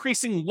example,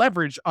 increasing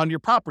leverage on your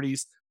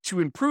properties to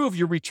improve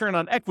your return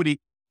on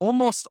equity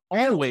almost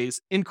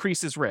always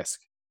increases risk.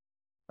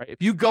 Right?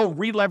 If you go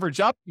re-leverage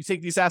up, you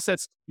take these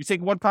assets, you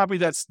take one property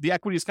that's the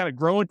equity is kind of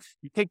growing,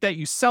 you take that,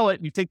 you sell it,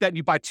 and you take that and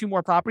you buy two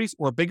more properties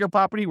or a bigger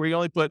property where you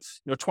only put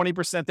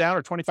 20% down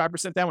or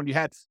 25% down when you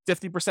had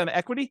 50% of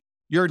equity,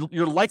 you're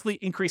likely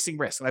increasing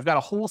risk. And I've got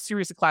a whole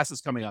series of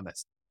classes coming on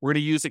this. We're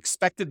going to use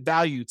expected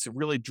value to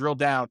really drill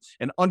down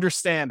and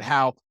understand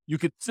how you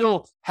could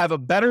still have a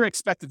better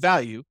expected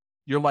value.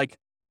 The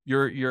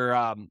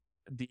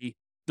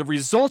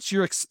results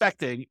you're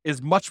expecting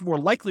is much more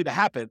likely to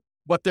happen,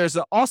 but there's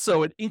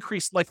also an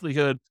increased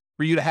likelihood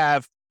for you to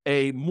have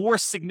a more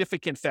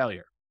significant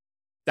failure.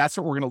 That's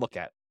what we're going to look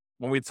at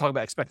when we talk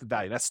about expected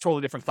value. That's a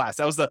totally different class.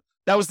 That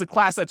was the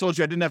class I told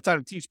you I didn't have time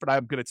to teach, but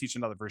I'm going to teach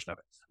another version of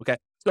it. Okay.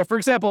 So for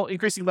example,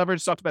 increasing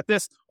leverage, talked about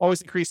this,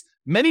 always increase.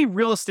 Many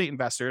real estate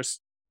investors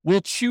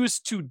will choose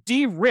to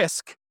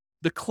de-risk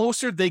the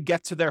closer they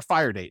get to their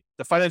FIRE date,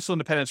 the financial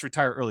independence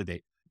retire early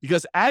date.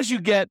 Because as you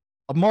get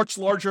a much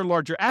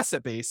larger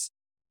asset base,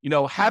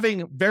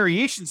 having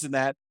variations in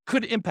that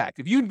could impact.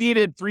 If you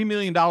needed $3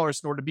 million in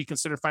order to be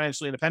considered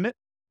financially independent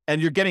and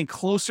you're getting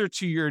closer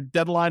to your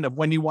deadline of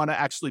when you want to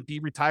actually be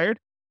retired,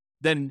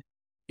 then,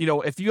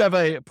 if you have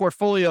a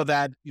portfolio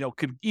that,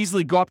 could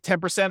easily go up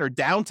 10% or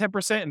down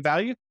 10% in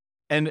value,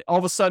 and all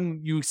of a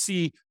sudden you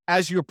see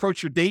as you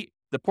approach your date,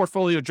 the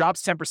portfolio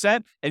drops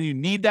 10% and you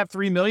need that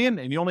 3 million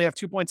and you only have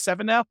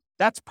 2.7 now,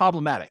 that's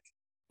problematic.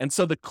 And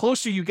so the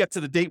closer you get to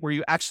the date where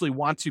you actually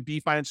want to be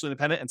financially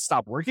independent and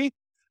stop working,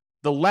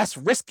 the less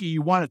risky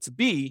you want it to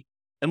be,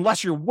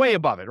 unless you're way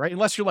above it, right?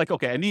 Unless you're like,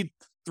 okay, I need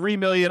 3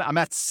 million, I'm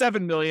at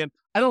 7 million.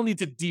 I don't need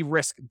to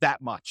de-risk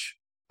that much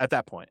at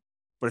that point.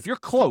 But if you're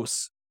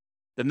close,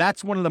 then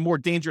that's one of the more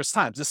dangerous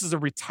times. This is a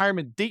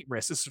retirement date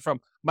risk. This is from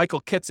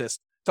Michael Kitces.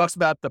 Talks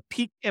about the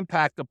peak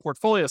impact of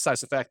portfolio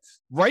size effect.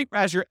 Right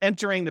as you're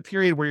entering the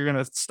period where you're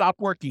going to stop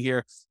working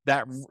here,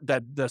 that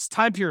this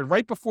time period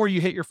right before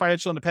you hit your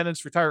financial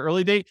independence, retire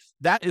early date,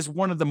 that is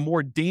one of the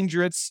more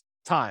dangerous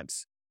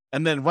times.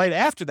 And then right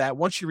after that,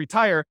 once you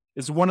retire,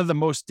 is one of the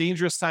most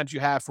dangerous times you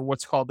have for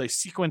what's called a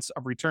sequence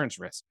of returns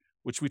risk,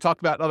 which we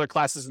talked about in other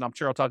classes, and I'm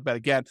sure I'll talk about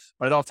again,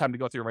 but I don't have time to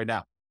go through it right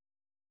now.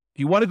 If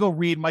you want to go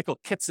read Michael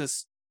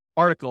Kitces'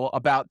 article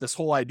about this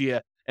whole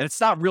idea, and it's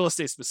not real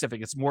estate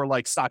specific, it's more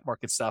like stock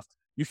market stuff,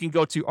 you can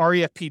go to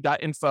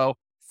refp.info/red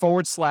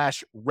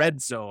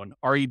zone,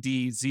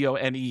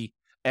 REDZONE,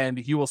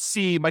 And you will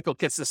see Michael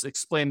Kitces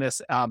explain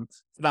this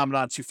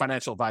phenomenon to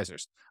financial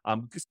advisors.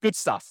 Good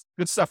stuff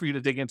for you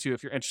to dig into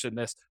if you're interested in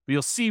this. But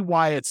you'll see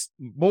why it's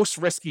most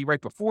risky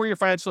right before your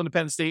financial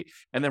independence date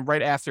and then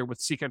right after with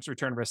sequence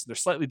return risk. They're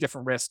slightly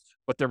different risks,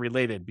 but they're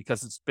related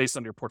because it's based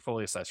on your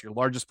portfolio size. Your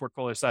largest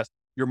portfolio size,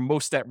 you're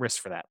most at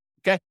risk for that.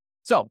 Okay.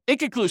 So in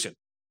conclusion,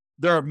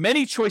 there are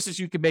many choices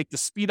you can make to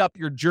speed up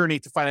your journey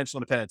to financial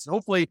independence. And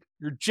hopefully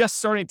you're just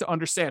starting to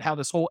understand how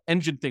this whole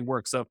engine thing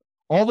works of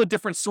all the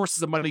different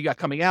sources of money you got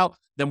coming out.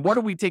 Then what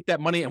do we take that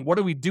money and what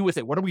do we do with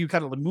it? What do we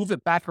kind of move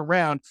it back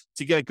around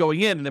to get it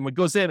going in? And then when it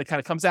goes in, it kind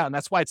of comes out. And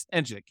that's why it's an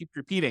engine. It keeps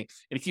repeating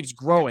and it keeps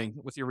growing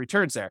with your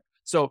returns there.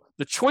 So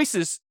the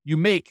choices you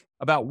make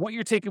about what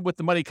you're taking with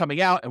the money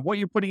coming out and what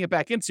you're putting it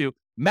back into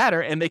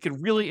matter, and they can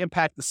really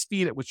impact the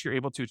speed at which you're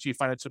able to achieve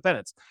financial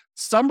independence.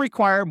 Some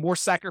require more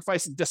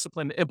sacrifice and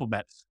discipline to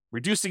implement,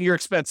 reducing your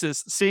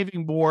expenses,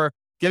 saving more,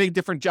 getting a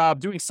different job,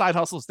 doing side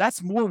hustles.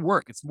 That's more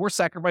work. It's more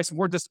sacrifice,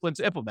 more discipline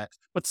to implement.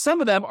 But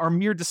some of them are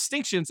mere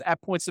distinctions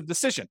at points of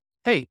decision.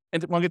 Hey,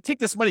 and I'm going to take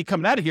this money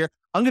coming out of here.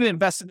 I'm going to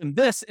invest it in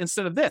this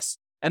instead of this.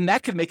 And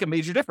that can make a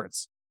major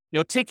difference.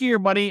 Taking your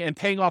money and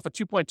paying off a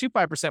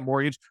 2.25%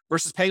 mortgage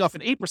versus paying off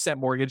an 8%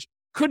 mortgage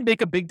could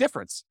make a big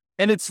difference.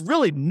 And it's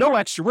really no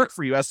extra work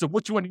for you as to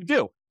what you want to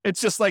do.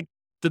 It's just like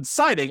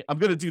deciding I'm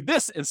going to do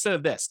this instead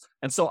of this.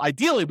 And so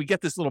ideally we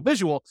get this little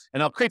visual,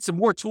 and I'll create some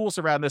more tools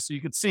around this so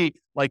you can see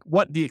like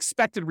what the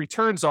expected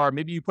returns are.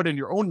 Maybe you put in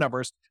your own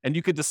numbers and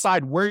you could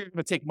decide where you're going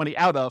to take money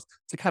out of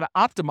to kind of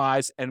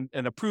optimize and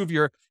improve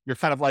your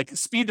kind of like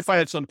speed to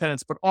financial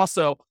independence, but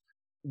also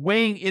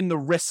weighing in the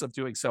risks of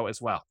doing so as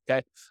well.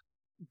 Okay.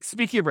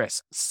 Speaking of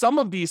risk, some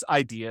of these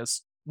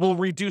ideas will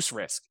reduce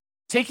risk.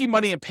 Taking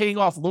money and paying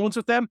off loans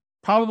with them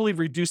probably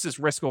reduces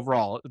risk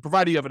overall,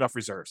 provided you have enough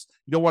reserves.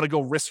 You don't want to go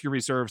risk your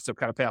reserves to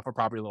kind of pay off a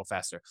property a little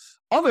faster.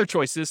 Other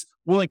choices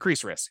will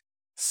increase risk.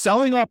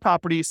 Selling off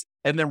properties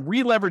and then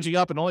re-leveraging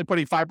up and only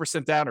putting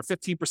 5% down or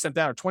 15%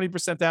 down or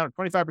 20% down or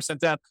 25%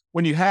 down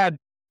when you had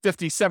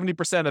 50,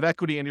 70% of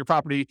equity in your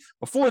property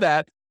before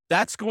that,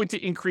 that's going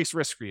to increase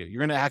risk for you.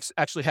 You're going to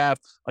actually have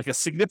like a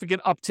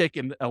significant uptick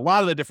in a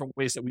lot of the different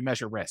ways that we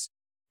measure risk.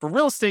 For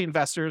real estate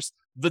investors,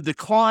 the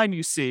decline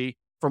you see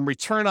from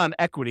return on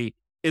equity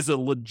is a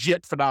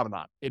legit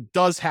phenomenon. It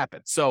does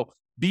happen. So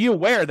be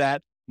aware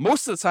that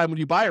most of the time when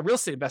you buy a real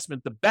estate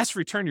investment, the best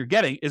return you're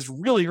getting is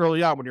really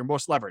early on when you're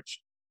most leveraged.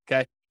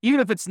 Okay. Even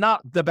if it's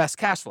not the best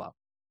cash flow.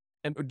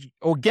 And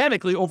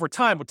organically over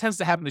time, what tends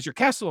to happen is your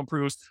cash flow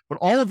improves, but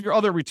all of your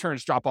other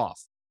returns drop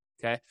off.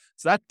 Okay.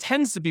 So that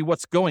tends to be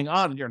what's going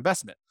on in your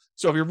investment.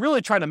 So if you're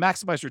really trying to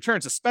maximize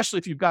returns, especially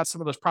if you've got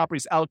some of those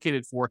properties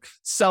allocated for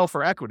sell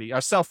for equity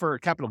or sell for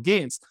capital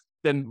gains,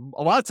 then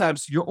a lot of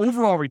times your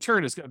overall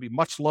return is going to be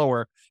much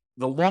lower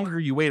the longer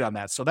you wait on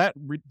that. So that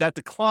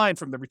decline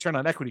from the return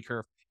on equity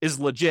curve is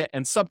legit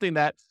and something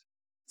that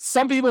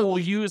some people will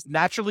use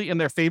naturally in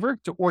their favor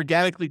to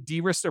organically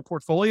de-risk their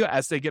portfolio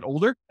as they get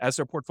older, as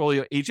their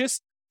portfolio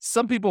ages.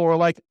 Some people are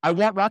like, I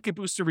want rocket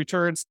booster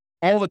returns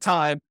all the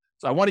time.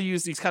 So I want to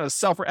use these kind of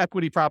sell for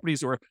equity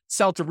properties or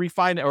sell to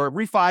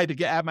refi to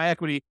get at my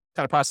equity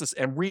kind of process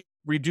and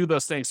redo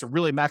those things to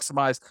really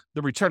maximize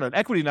the return on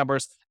equity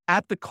numbers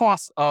at the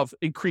cost of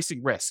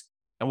increasing risk.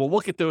 And we'll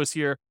look at those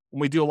here when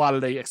we do a lot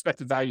of the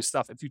expected value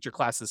stuff in future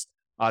classes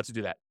to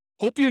do that.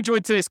 Hope you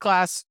enjoyed today's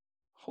class.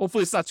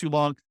 Hopefully it's not too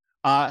long.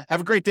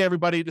 Have a great day,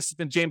 everybody. This has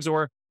been James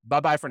Orr.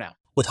 Bye-bye for now.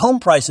 With home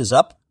prices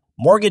up,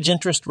 mortgage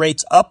interest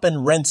rates up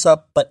and rents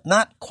up, but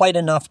not quite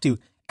enough to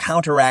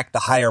counteract the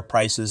higher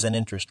prices and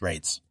interest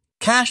rates.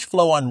 Cash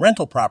flow on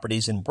rental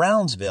properties in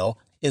Brownsville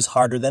is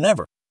harder than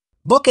ever.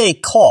 Book a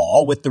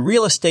call with the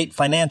Real Estate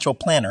Financial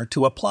Planner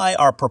to apply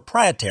our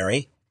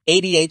proprietary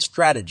 88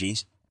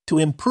 strategies to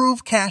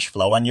improve cash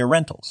flow on your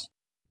rentals.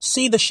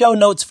 See the show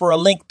notes for a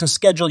link to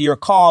schedule your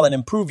call and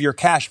improve your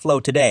cash flow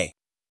today.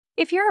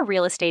 If you're a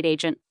real estate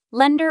agent,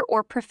 lender,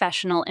 or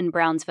professional in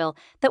Brownsville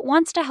that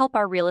wants to help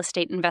our real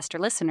estate investor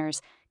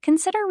listeners,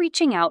 consider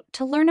reaching out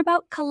to learn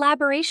about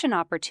collaboration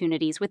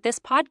opportunities with this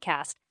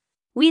podcast.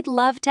 We'd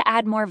love to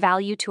add more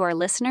value to our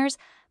listeners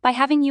by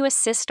having you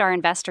assist our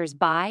investors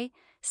buy,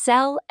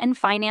 sell, and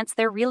finance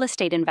their real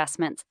estate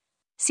investments.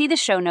 See the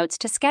show notes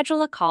to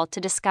schedule a call to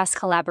discuss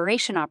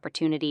collaboration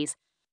opportunities